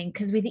scaffolding.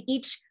 Because with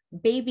each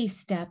baby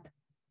step,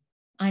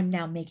 I'm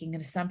now making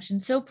an assumption,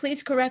 so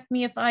please correct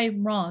me if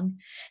I'm wrong,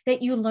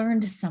 that you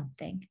learned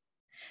something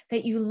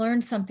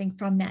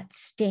from that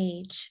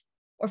stage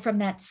or from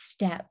that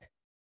step.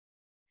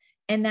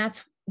 And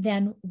that's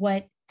then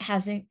what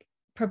hasn't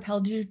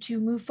propelled you to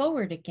move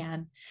forward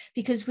again,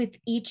 because with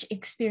each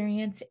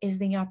experience is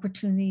the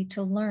opportunity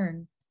to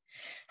learn,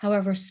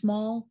 however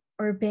small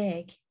or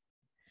big.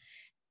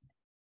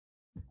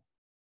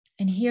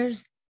 And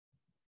here's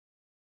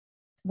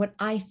what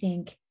I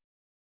think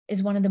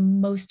is one of the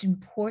most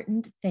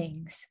important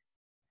things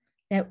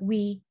that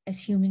we as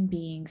human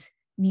beings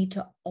need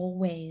to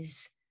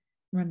always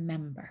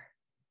remember.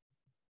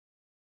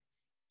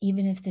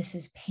 Even if this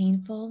is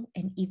painful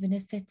and even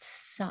if it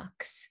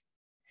sucks,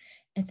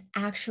 it's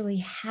actually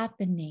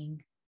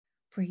happening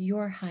for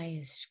your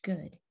highest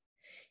good.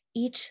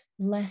 Each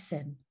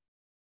lesson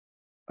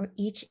or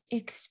each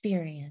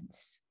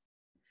experience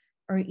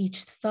or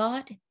each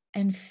thought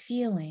and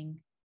feeling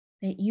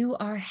that you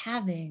are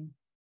having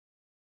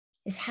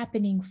is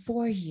happening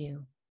for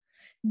you,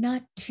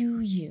 not to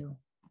you.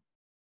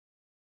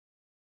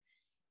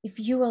 If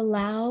you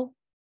allow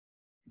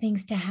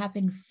things to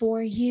happen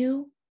for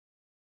you,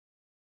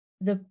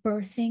 the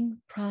birthing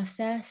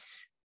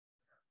process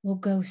will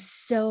go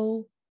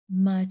so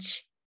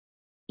much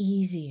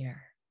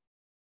easier.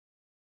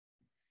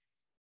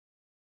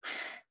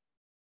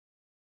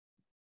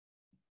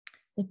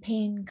 The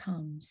pain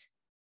comes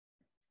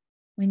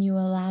when you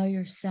allow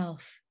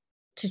yourself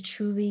to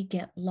truly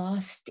get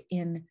lost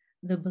in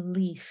the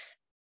belief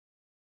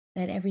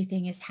that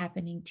everything is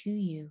happening to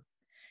you,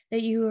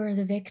 that you are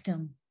the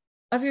victim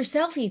of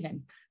yourself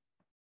even.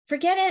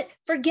 Forget it.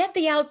 Forget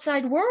the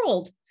outside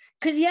world.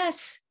 Because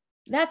yes,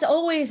 that's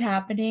always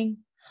happening.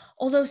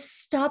 Although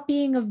stop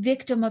being a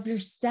victim of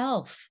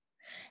yourself.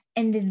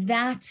 And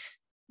that's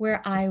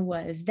where I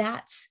was.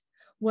 That's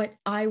what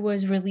I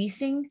was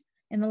releasing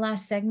in the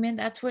last segment.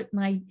 That's what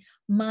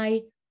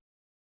my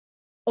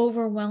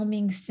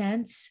overwhelming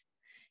sense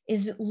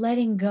is,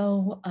 letting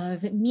go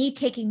of me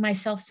taking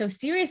myself so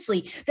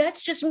seriously.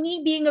 That's just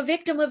me being a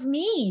victim of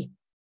me.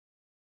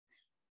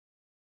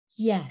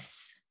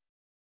 Yes,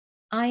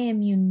 I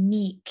am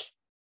unique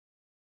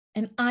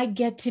and I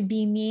get to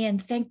be me.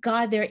 And thank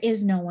God there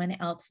is no one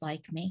else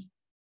like me.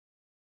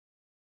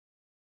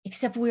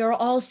 Except we are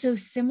all so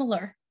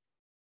similar.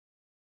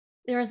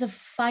 There is a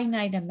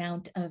finite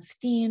amount of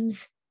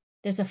themes.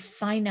 There's a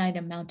finite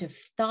amount of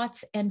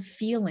thoughts and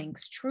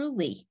feelings,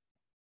 truly,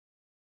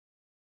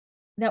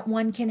 that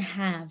one can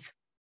have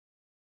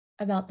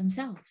about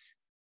themselves.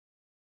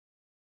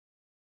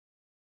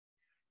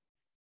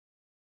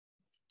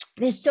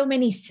 There's so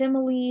many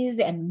similes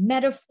and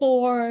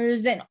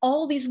metaphors and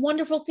all these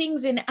wonderful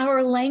things in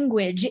our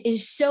language.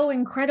 Is so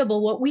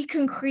incredible what we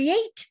can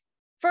create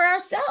for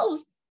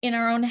ourselves in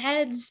our own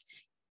heads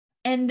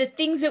and the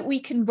things that we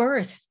can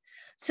birth.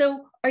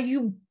 So are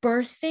you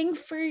birthing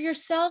for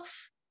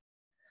yourself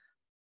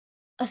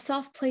a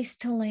soft place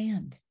to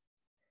land?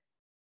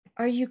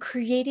 Are you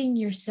creating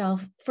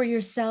for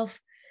yourself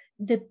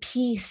the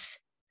peace,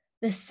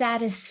 the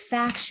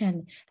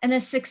satisfaction, and the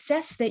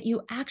success that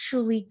you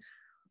actually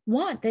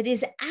want, that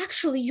is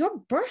actually your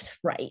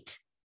birthright?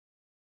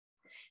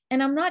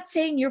 And I'm not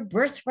saying your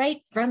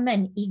birthright from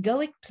an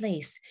egoic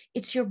place.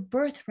 It's your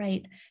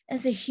birthright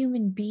as a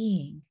human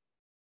being.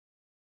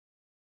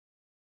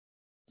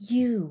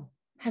 You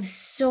have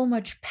so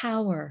much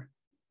power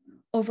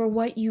over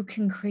what you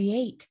can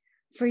create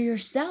for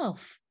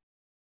yourself.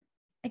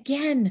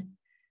 Again,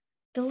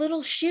 the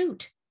little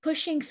shoot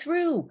pushing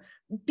through,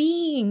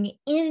 being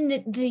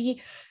in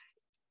the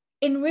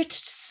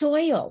enriched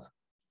soil.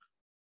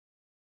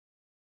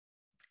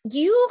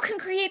 You can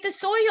create the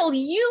soil.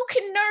 You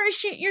can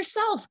nourish it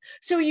yourself.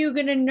 So you're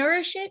going to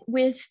nourish it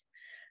with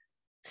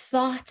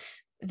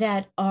thoughts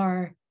that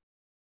are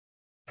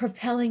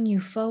propelling you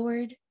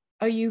forward.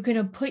 Are you going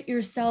to put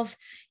yourself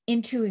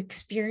into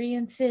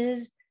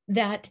experiences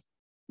that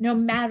no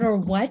matter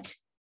what,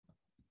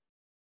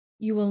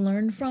 you will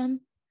learn from?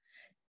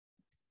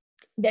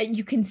 That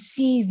you can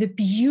see the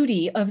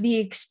beauty of the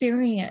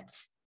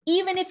experience,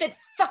 even if it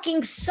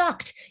fucking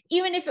sucked,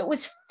 even if it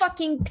was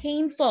fucking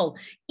painful,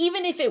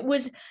 even if it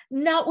was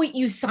not what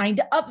you signed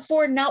up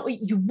for, not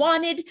what you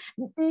wanted,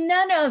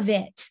 none of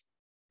it.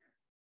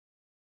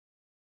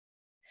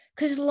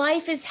 Because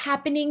life is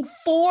happening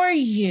for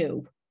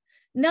you,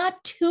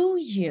 not to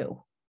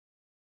you.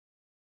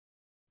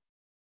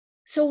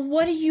 So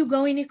what are you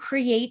going to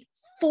create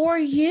for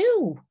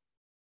you?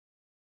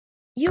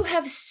 You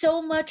have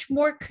so much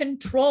more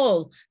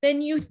control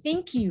than you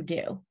think you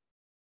do.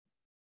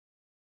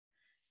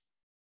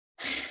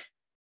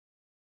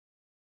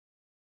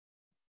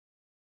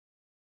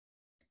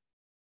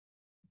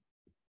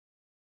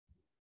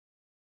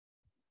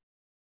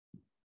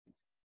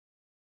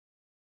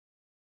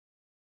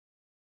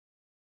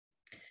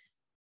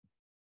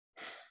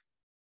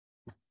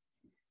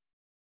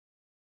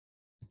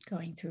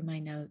 Going through my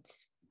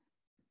notes.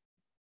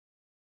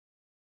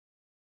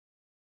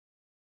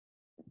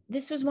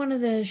 This was one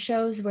of the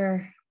shows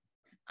where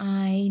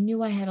I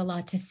knew I had a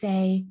lot to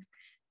say,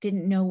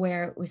 didn't know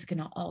where it was going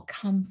to all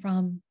come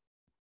from.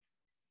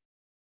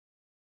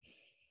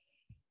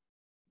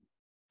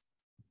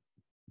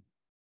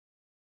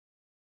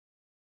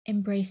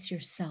 Embrace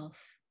yourself.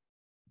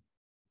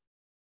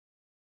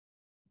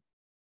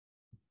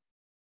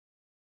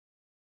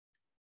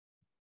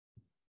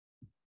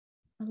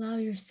 Allow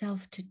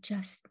yourself to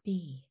just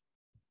be.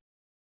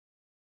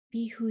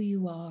 Be who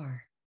you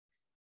are.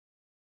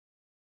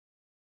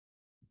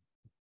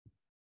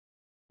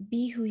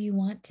 Be who you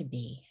want to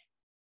be.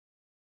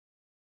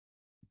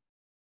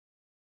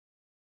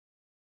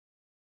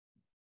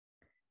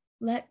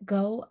 Let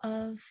go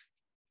of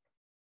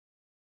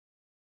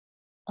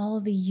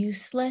all the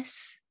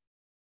useless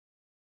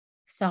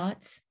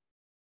thoughts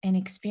and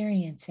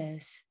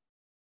experiences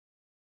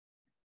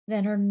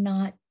that are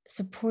not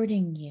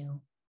supporting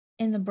you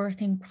in the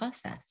birthing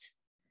process,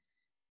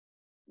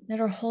 that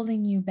are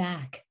holding you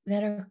back,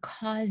 that are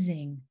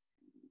causing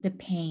the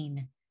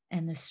pain,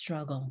 and the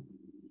struggle.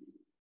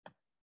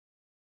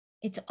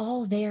 It's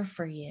all there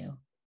for you.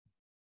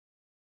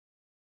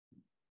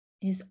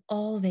 It is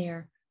all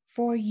there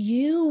for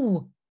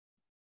you.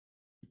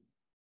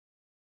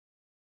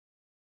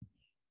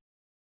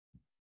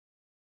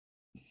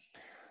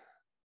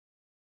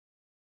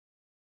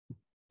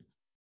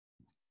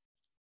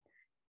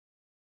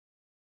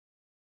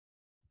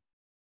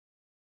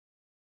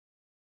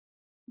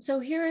 So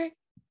here,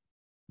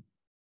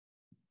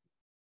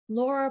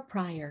 Laura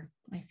Pryor,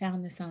 I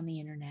found this on the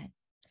internet,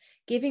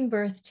 giving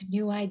birth to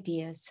new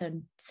ideas,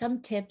 so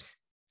some tips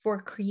for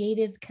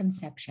creative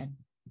conception.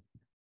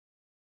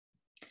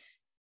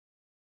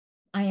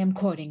 I am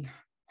quoting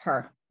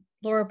her,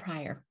 Laura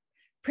Pryor.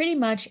 Pretty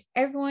much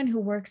everyone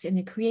who works in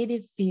the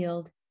creative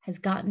field has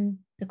gotten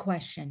the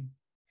question,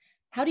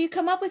 how do you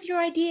come up with your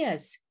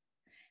ideas?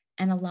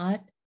 And a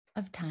lot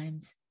of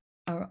times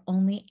our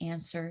only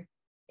answer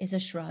is a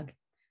shrug.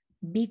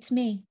 Beats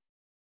me.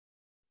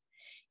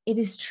 It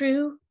is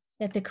true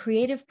that the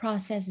creative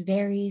process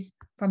varies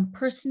from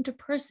person to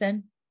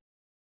person,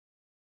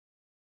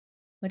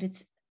 but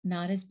it's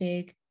not as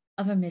big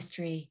of a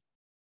mystery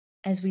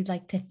as we'd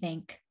like to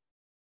think.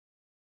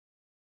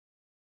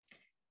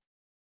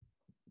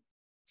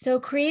 So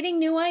creating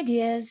new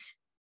ideas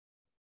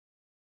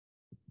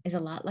is a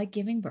lot like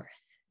giving birth,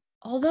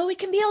 although it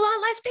can be a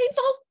lot less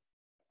painful.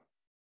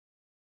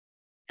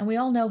 And we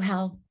all know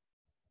how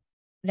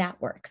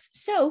that works.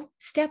 So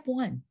step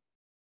one,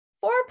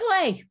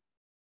 foreplay,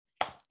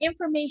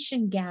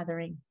 information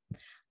gathering.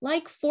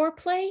 Like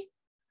foreplay,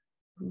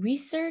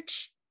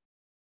 research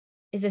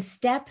is a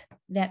step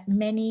that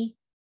many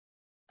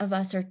of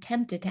us are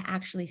tempted to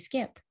actually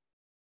skip.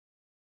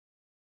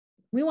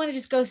 We want to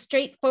just go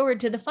straight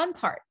forward to the fun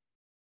part.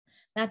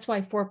 That's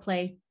why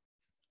foreplay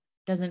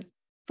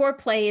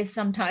is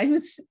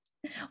sometimes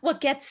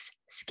what gets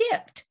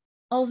skipped.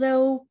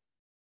 Although,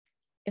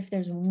 if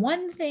there's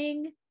one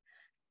thing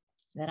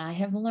that I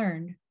have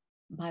learned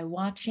by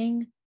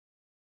watching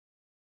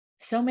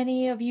so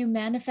many of you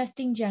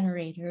manifesting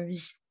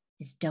generators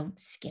is don't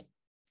skip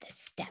the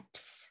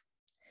steps.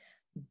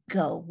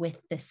 Go with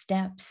the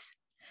steps.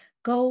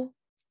 Go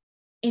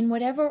in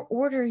whatever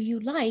order you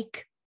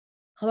like.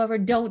 However,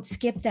 don't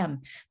skip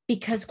them,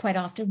 because quite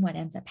often what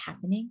ends up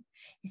happening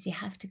is you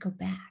have to go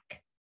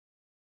back.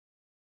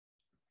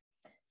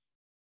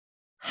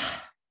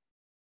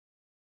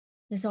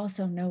 There's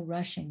also no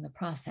rushing the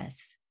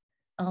process.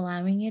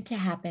 Allowing it to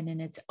happen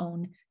in its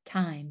own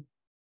time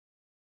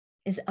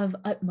is of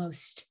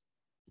utmost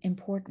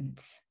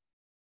importance.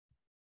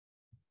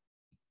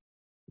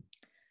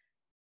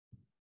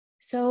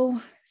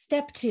 So,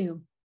 step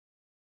 2,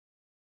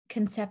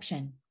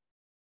 conception.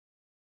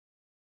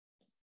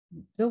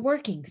 The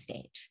working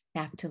stage,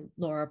 back to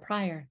Laura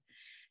Pryor.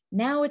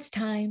 Now it's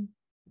time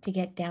to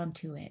get down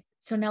to it.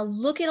 So now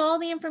look at all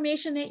the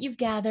information that you've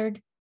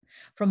gathered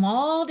from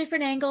all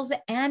different angles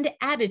and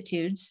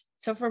attitudes.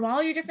 So from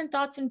all your different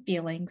thoughts and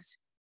feelings.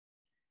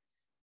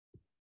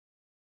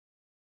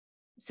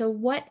 So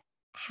what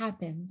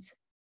happens?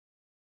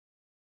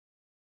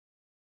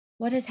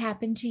 What has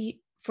happened to you,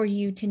 for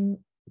you to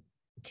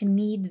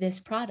need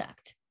this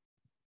product?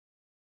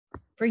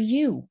 For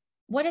you,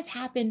 what has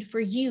happened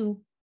for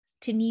you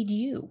to need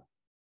you?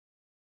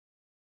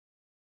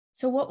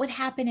 So what would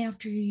happen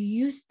after you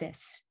used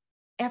this?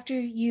 After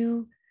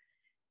you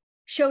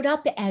showed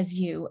up as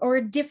you, or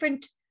a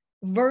different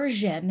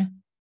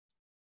version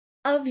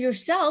of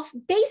yourself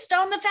based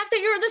on the fact that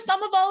you're the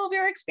sum of all of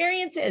your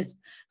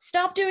experiences.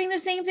 Stop doing the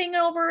same thing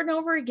over and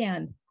over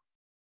again.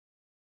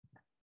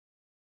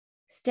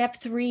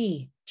 Step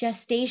 3,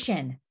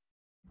 gestation,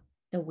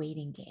 the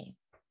waiting game.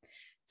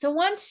 So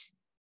once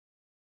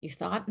you've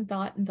thought and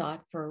thought and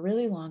thought for a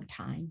really long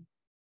time,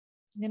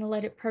 you're going to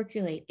let it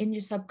percolate in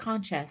your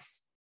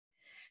subconscious.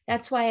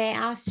 That's why I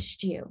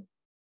asked you,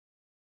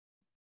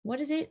 what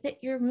is it that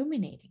you're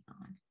ruminating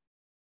on?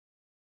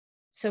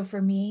 So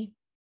for me,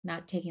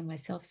 not taking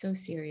myself so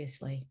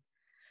seriously.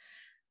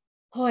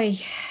 Boy,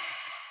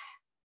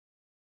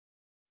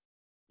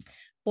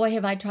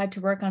 have I tried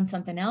to work on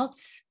something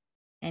else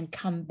and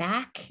come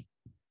back.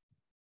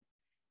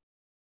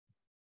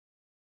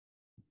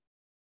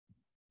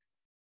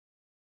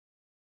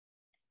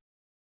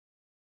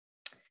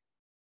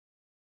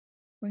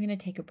 We're going to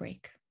take a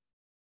break.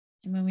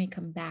 And when we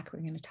come back, we're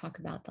going to talk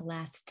about the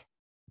last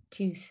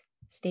 2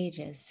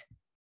 stages,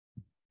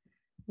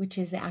 which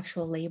is the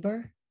actual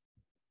labor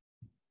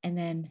and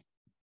then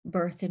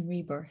birth and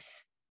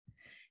rebirth.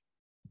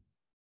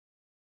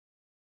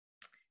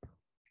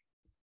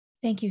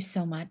 Thank you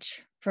so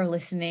much for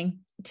listening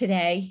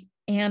today.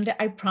 And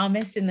I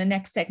promise in the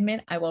next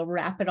segment, I will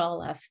wrap it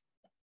all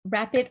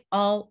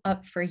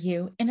up for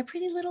you in a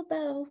pretty little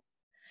bow.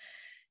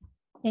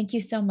 Thank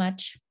you so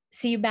much.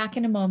 See you back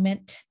in a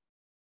moment.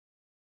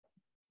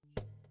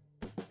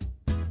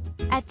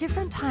 At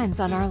different times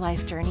on our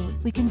life journey,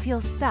 we can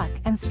feel stuck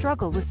and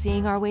struggle with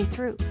seeing our way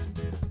through.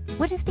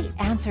 What if the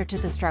answer to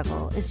the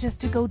struggle is just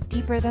to go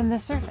deeper than the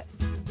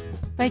surface?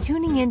 By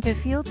tuning in to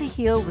Feel to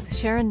Heal with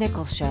Sharyn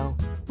Nichols show,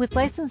 with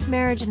licensed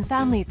marriage and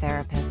family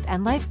therapist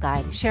and life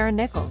guide Sharyn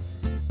Nichols.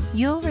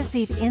 You'll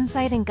receive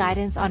insight and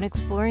guidance on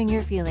exploring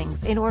your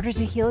feelings in order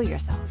to heal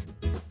yourself.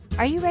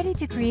 Are you ready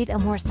to create a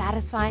more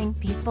satisfying,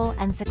 peaceful,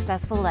 and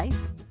successful life?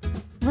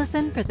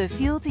 Listen for the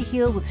Feel to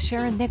Heal with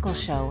Sharyn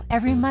Nichols show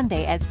every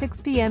Monday at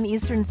 6 p.m.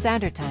 Eastern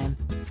Standard Time,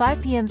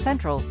 5 p.m.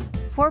 Central,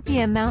 4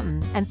 p.m.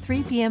 Mountain, and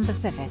 3 p.m.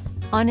 Pacific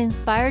on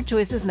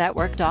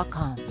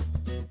InspiredChoicesNetwork.com.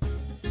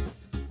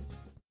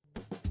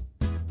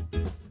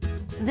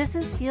 This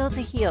is Feel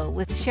to Heal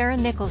with Sharyn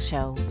Nichols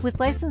show with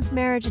licensed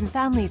marriage and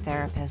family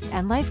therapist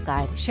and life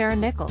guide Sharyn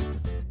Nichols.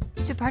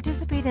 To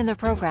participate in the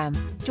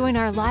program, join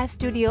our live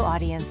studio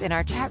audience in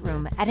our chat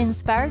room at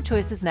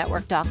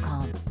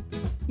InspiredChoicesNetwork.com.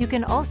 You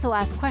can also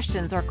ask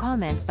questions or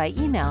comments by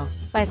email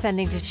by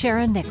sending to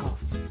Sharyn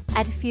Nichols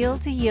at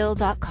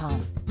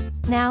feeltoheal.com.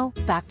 Now,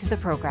 back to the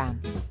program.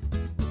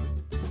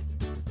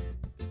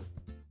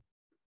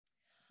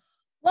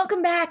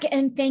 Welcome back,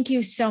 and thank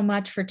you so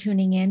much for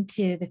tuning in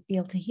to the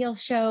Feel to Heal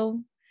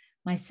show.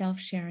 Myself,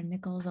 Sharyn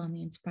Nichols, on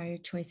the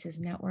Inspired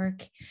Choices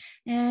Network,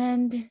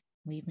 and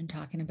we've been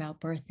talking about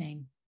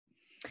birthing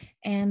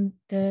and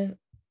the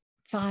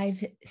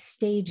 5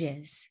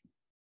 stages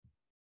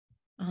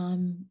of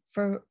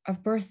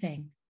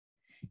birthing.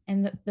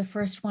 And the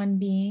first one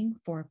being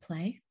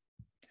foreplay,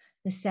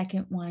 the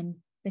second one,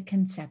 the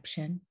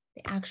conception,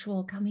 the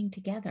actual coming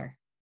together,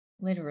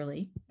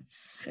 literally,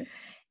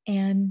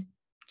 and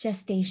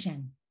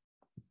gestation,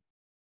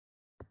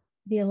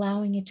 the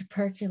allowing it to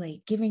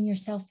percolate, giving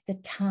yourself the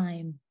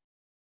time.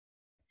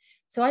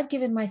 So I've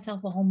given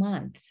myself a whole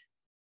month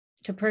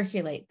to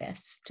percolate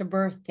this, to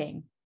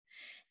birthing.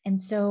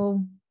 And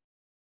so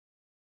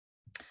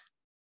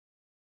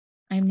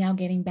I'm now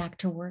getting back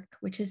to work,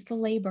 which is the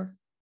labor.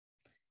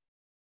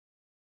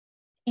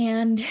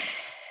 And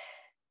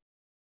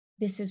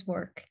this is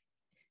work.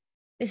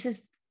 This is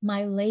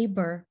my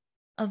labor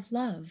of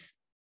love.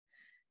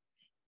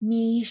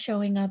 Me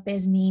showing up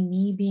as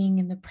me being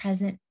in the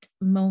present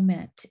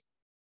moment,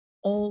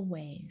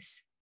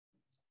 always,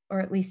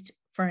 or at least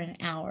for an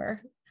hour.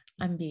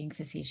 I'm being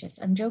facetious.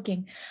 I'm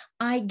joking.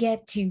 I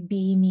get to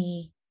be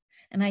me,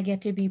 and I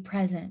get to be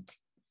present,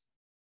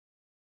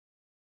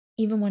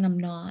 even when I'm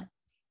not.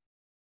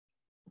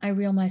 I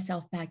reel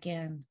myself back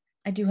in.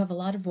 I do have a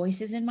lot of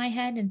voices in my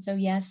head, and so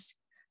yes,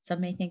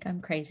 some may think I'm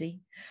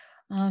crazy.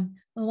 But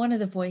one of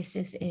the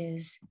voices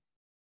is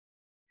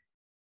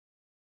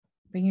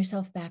bring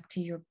yourself back to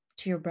your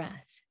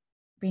breath.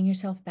 Bring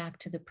yourself back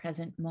to the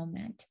present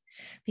moment.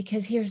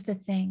 Because here's the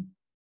thing.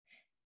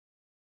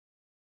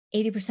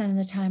 80% of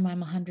the time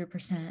I'm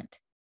 100%,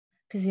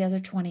 because the other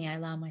 20 I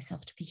allow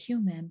myself to be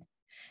human.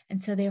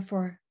 And so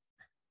therefore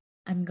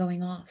I'm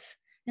going off,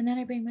 and then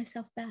I bring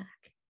myself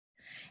back.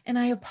 And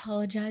I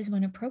apologize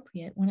when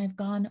appropriate. When I've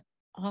gone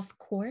off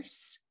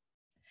course,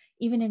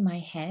 even in my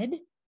head,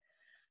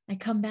 I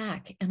come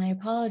back and I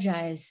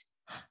apologize.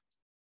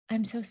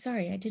 I'm so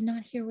sorry. I did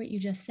not hear what you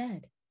just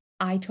said.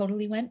 I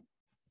totally went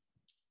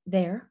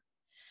there.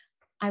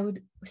 I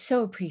would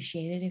so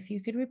appreciate it if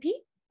you could repeat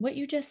what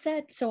you just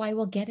said, so I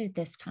will get it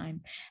this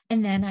time.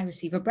 And then I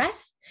receive a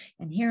breath,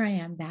 and here I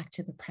am back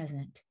to the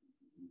present.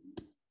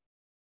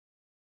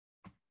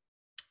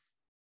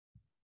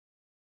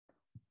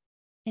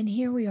 And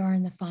here we are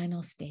in the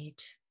final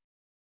stage,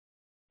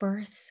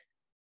 birth,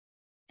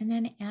 and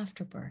then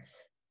after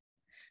birth.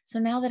 So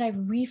now that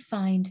I've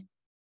refined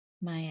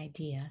my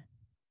idea,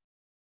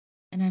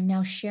 and I'm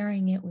now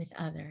sharing it with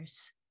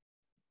others,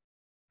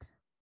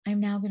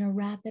 I'm now going to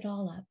wrap it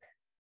all up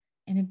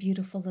in a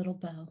beautiful little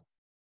bow.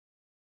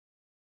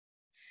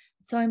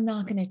 So I'm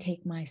not going to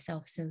take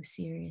myself so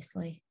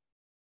seriously.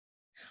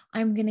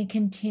 I'm going to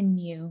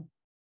continue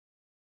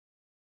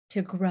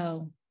to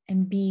grow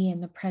and be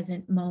in the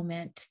present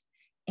moment,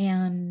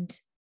 and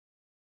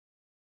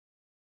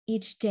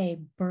each day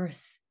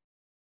birth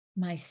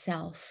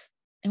myself,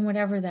 and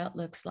whatever that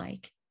looks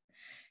like.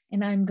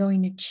 And I'm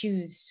going to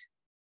choose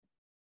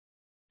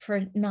for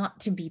it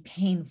not to be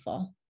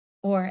painful,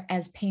 or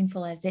as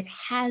painful as it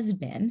has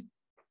been.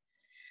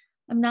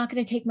 I'm not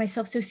going to take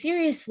myself so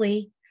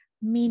seriously,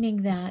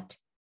 meaning that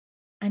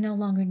I no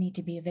longer need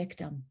to be a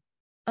victim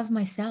of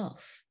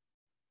myself.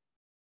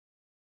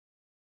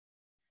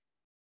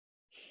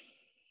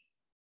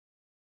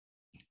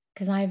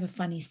 Because I have a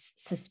funny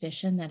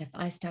suspicion that if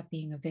I stop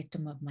being a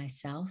victim of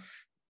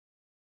myself,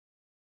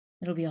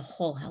 it'll be a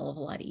whole hell of a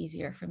lot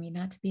easier for me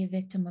not to be a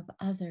victim of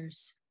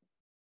others.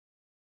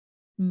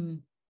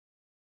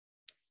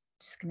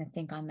 Just going to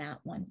think on that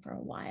one for a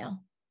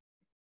while.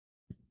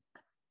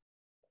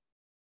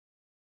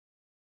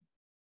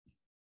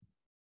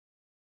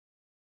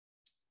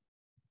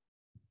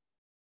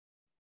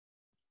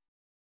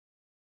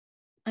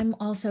 I'm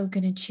also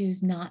going to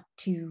choose not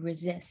to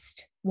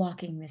resist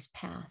walking this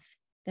path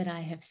that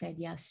I have said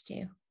yes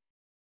to.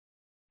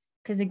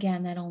 Because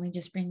again, that only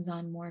just brings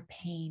on more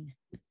pain.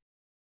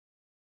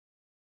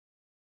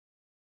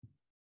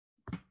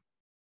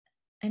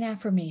 An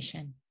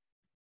affirmation.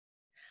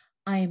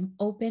 I am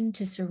open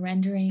to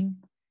surrendering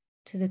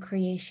to the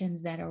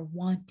creations that are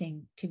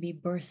wanting to be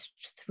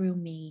birthed through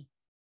me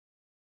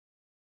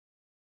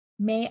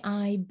May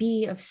I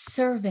be of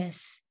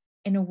service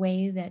in a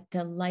way that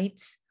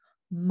delights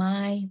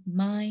my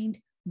mind,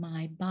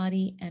 my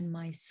body, and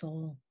my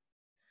soul.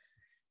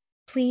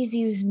 Please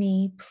use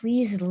me.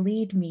 Please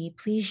lead me.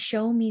 Please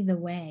show me the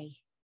way.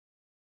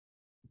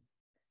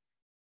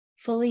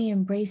 Fully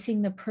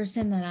embracing the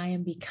person that I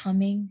am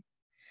becoming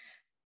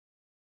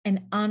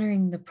and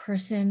honoring the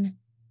person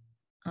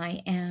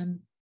I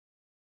am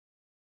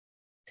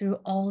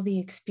through all the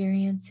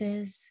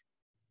experiences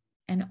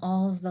and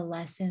all of the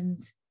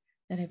lessons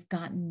that have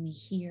gotten me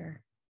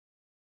here.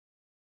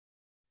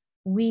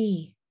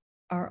 We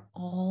are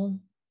all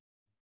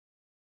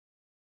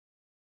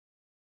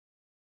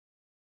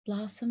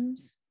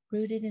blossoms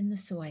rooted in the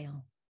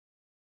soil.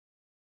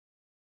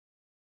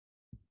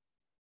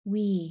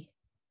 We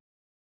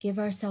give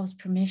ourselves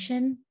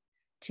permission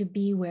to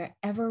be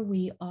wherever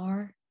we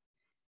are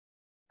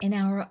in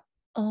our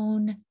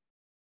own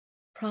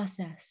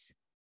process,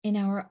 in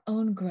our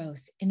own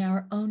growth, in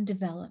our own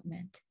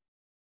development.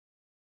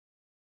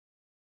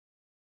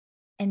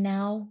 And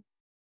now,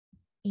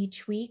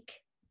 each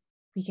week,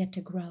 we get to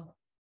grow.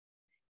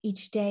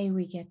 Each day,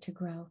 we get to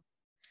grow.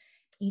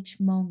 Each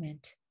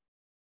moment,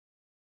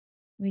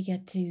 we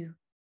get to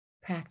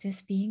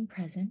practice being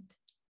present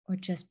or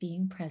just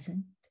being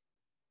present.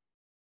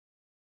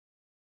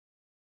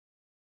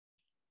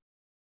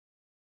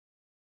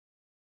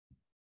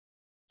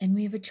 And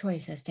we have a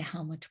choice as to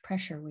how much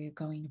pressure we are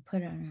going to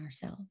put on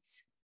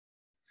ourselves.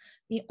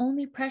 The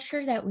only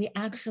pressure that we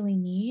actually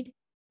need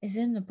is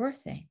in the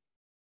birthing.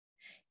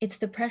 It's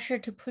the pressure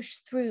to push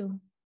through,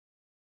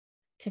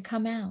 to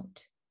come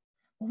out.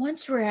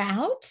 Once we're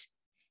out,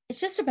 it's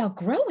just about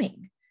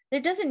growing. There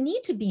doesn't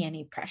need to be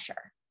any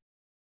pressure.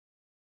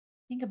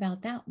 Think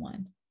about that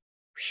one.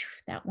 Whew,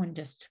 that one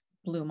just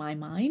blew my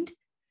mind.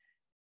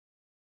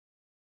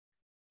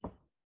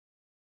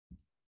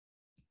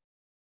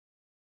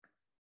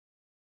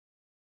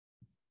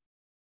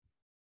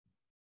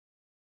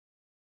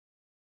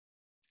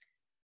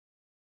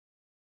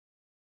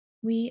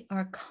 We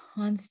are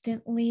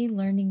constantly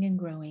learning and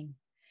growing.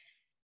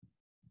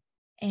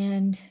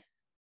 And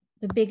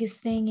the biggest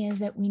thing is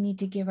that we need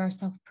to give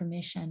ourselves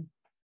permission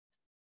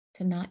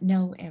to not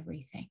know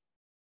everything,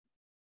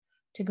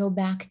 to go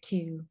back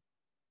to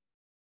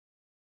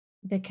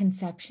the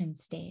conception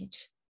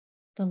stage,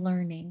 the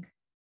learning,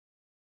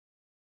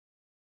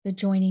 the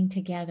joining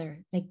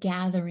together, the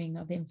gathering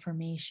of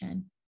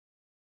information.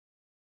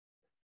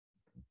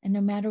 And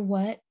no matter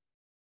what,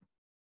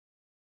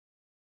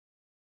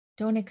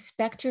 don't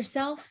expect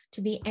yourself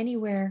to be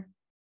anywhere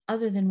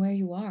other than where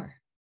you are.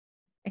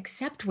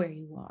 Accept where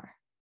you are.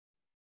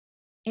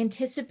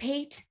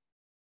 Anticipate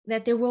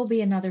that there will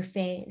be another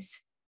phase,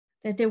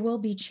 that there will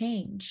be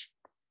change.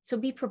 So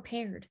be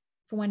prepared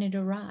for when it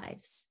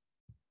arrives.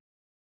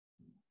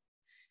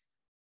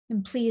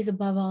 And please,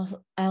 above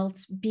all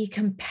else, be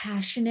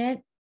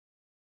compassionate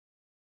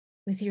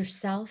with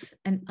yourself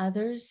and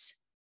others,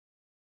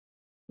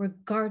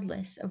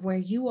 regardless of where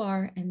you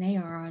are and they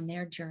are on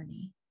their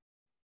journey.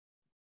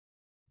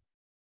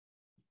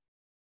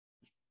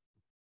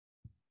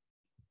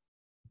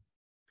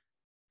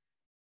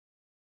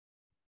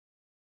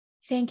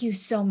 Thank you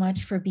so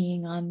much for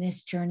being on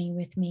this journey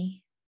with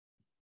me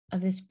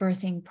of this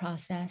birthing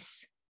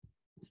process.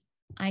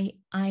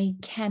 I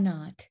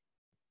cannot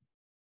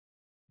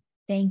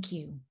thank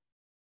you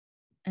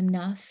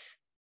enough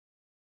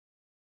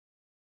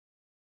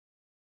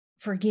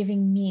for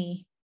giving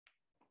me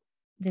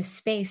the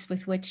space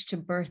with which to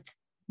birth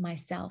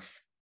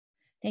myself.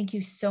 Thank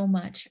you so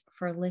much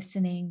for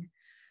listening,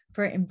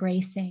 for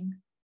embracing,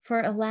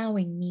 for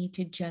allowing me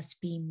to just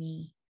be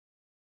me.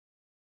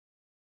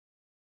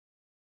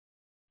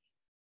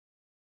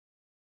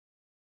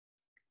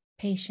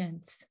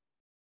 Patience.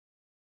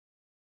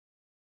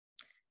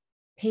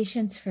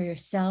 Patience for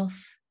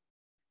yourself.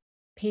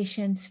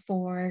 Patience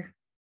for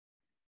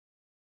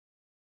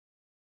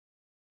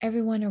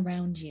everyone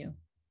around you.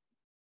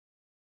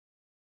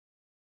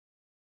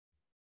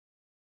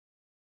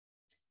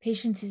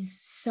 Patience is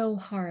so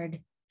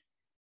hard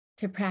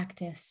to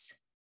practice.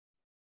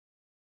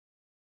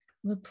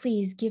 But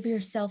please give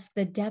yourself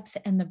the depth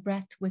and the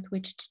breadth with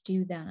which to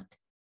do that.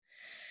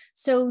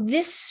 So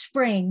this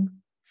spring,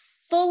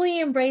 fully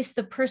embrace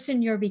the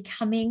person you're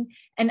becoming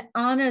and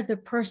honor the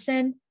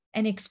person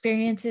and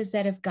experiences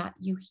that have got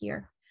you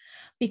here,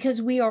 because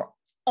we are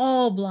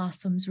all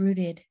blossoms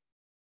rooted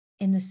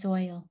in the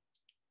soil.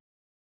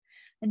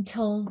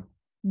 Until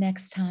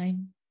next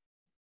time,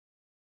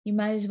 you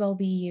might as well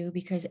be you,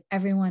 because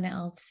everyone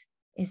else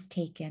is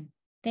taken.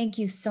 Thank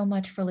you so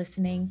much for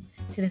listening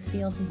to the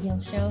Feel to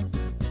Heal show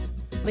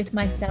with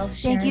myself,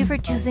 Sharyn. Thank you for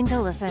Nichols. choosing to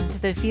listen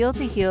to the Feel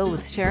to Heal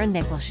with Sharyn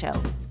Nichols show.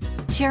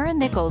 Sharyn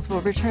Nichols will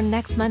return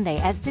next Monday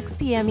at 6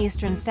 p.m.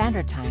 Eastern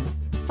Standard Time,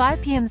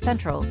 5 p.m.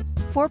 Central,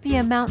 4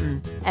 p.m.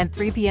 Mountain, and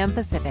 3 p.m.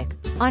 Pacific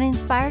on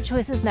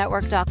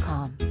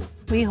InspiredChoicesNetwork.com.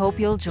 We hope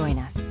you'll join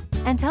us.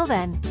 Until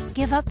then,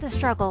 give up the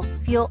struggle,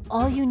 feel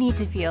all you need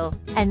to feel,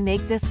 and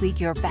make this week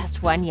your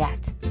best one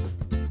yet.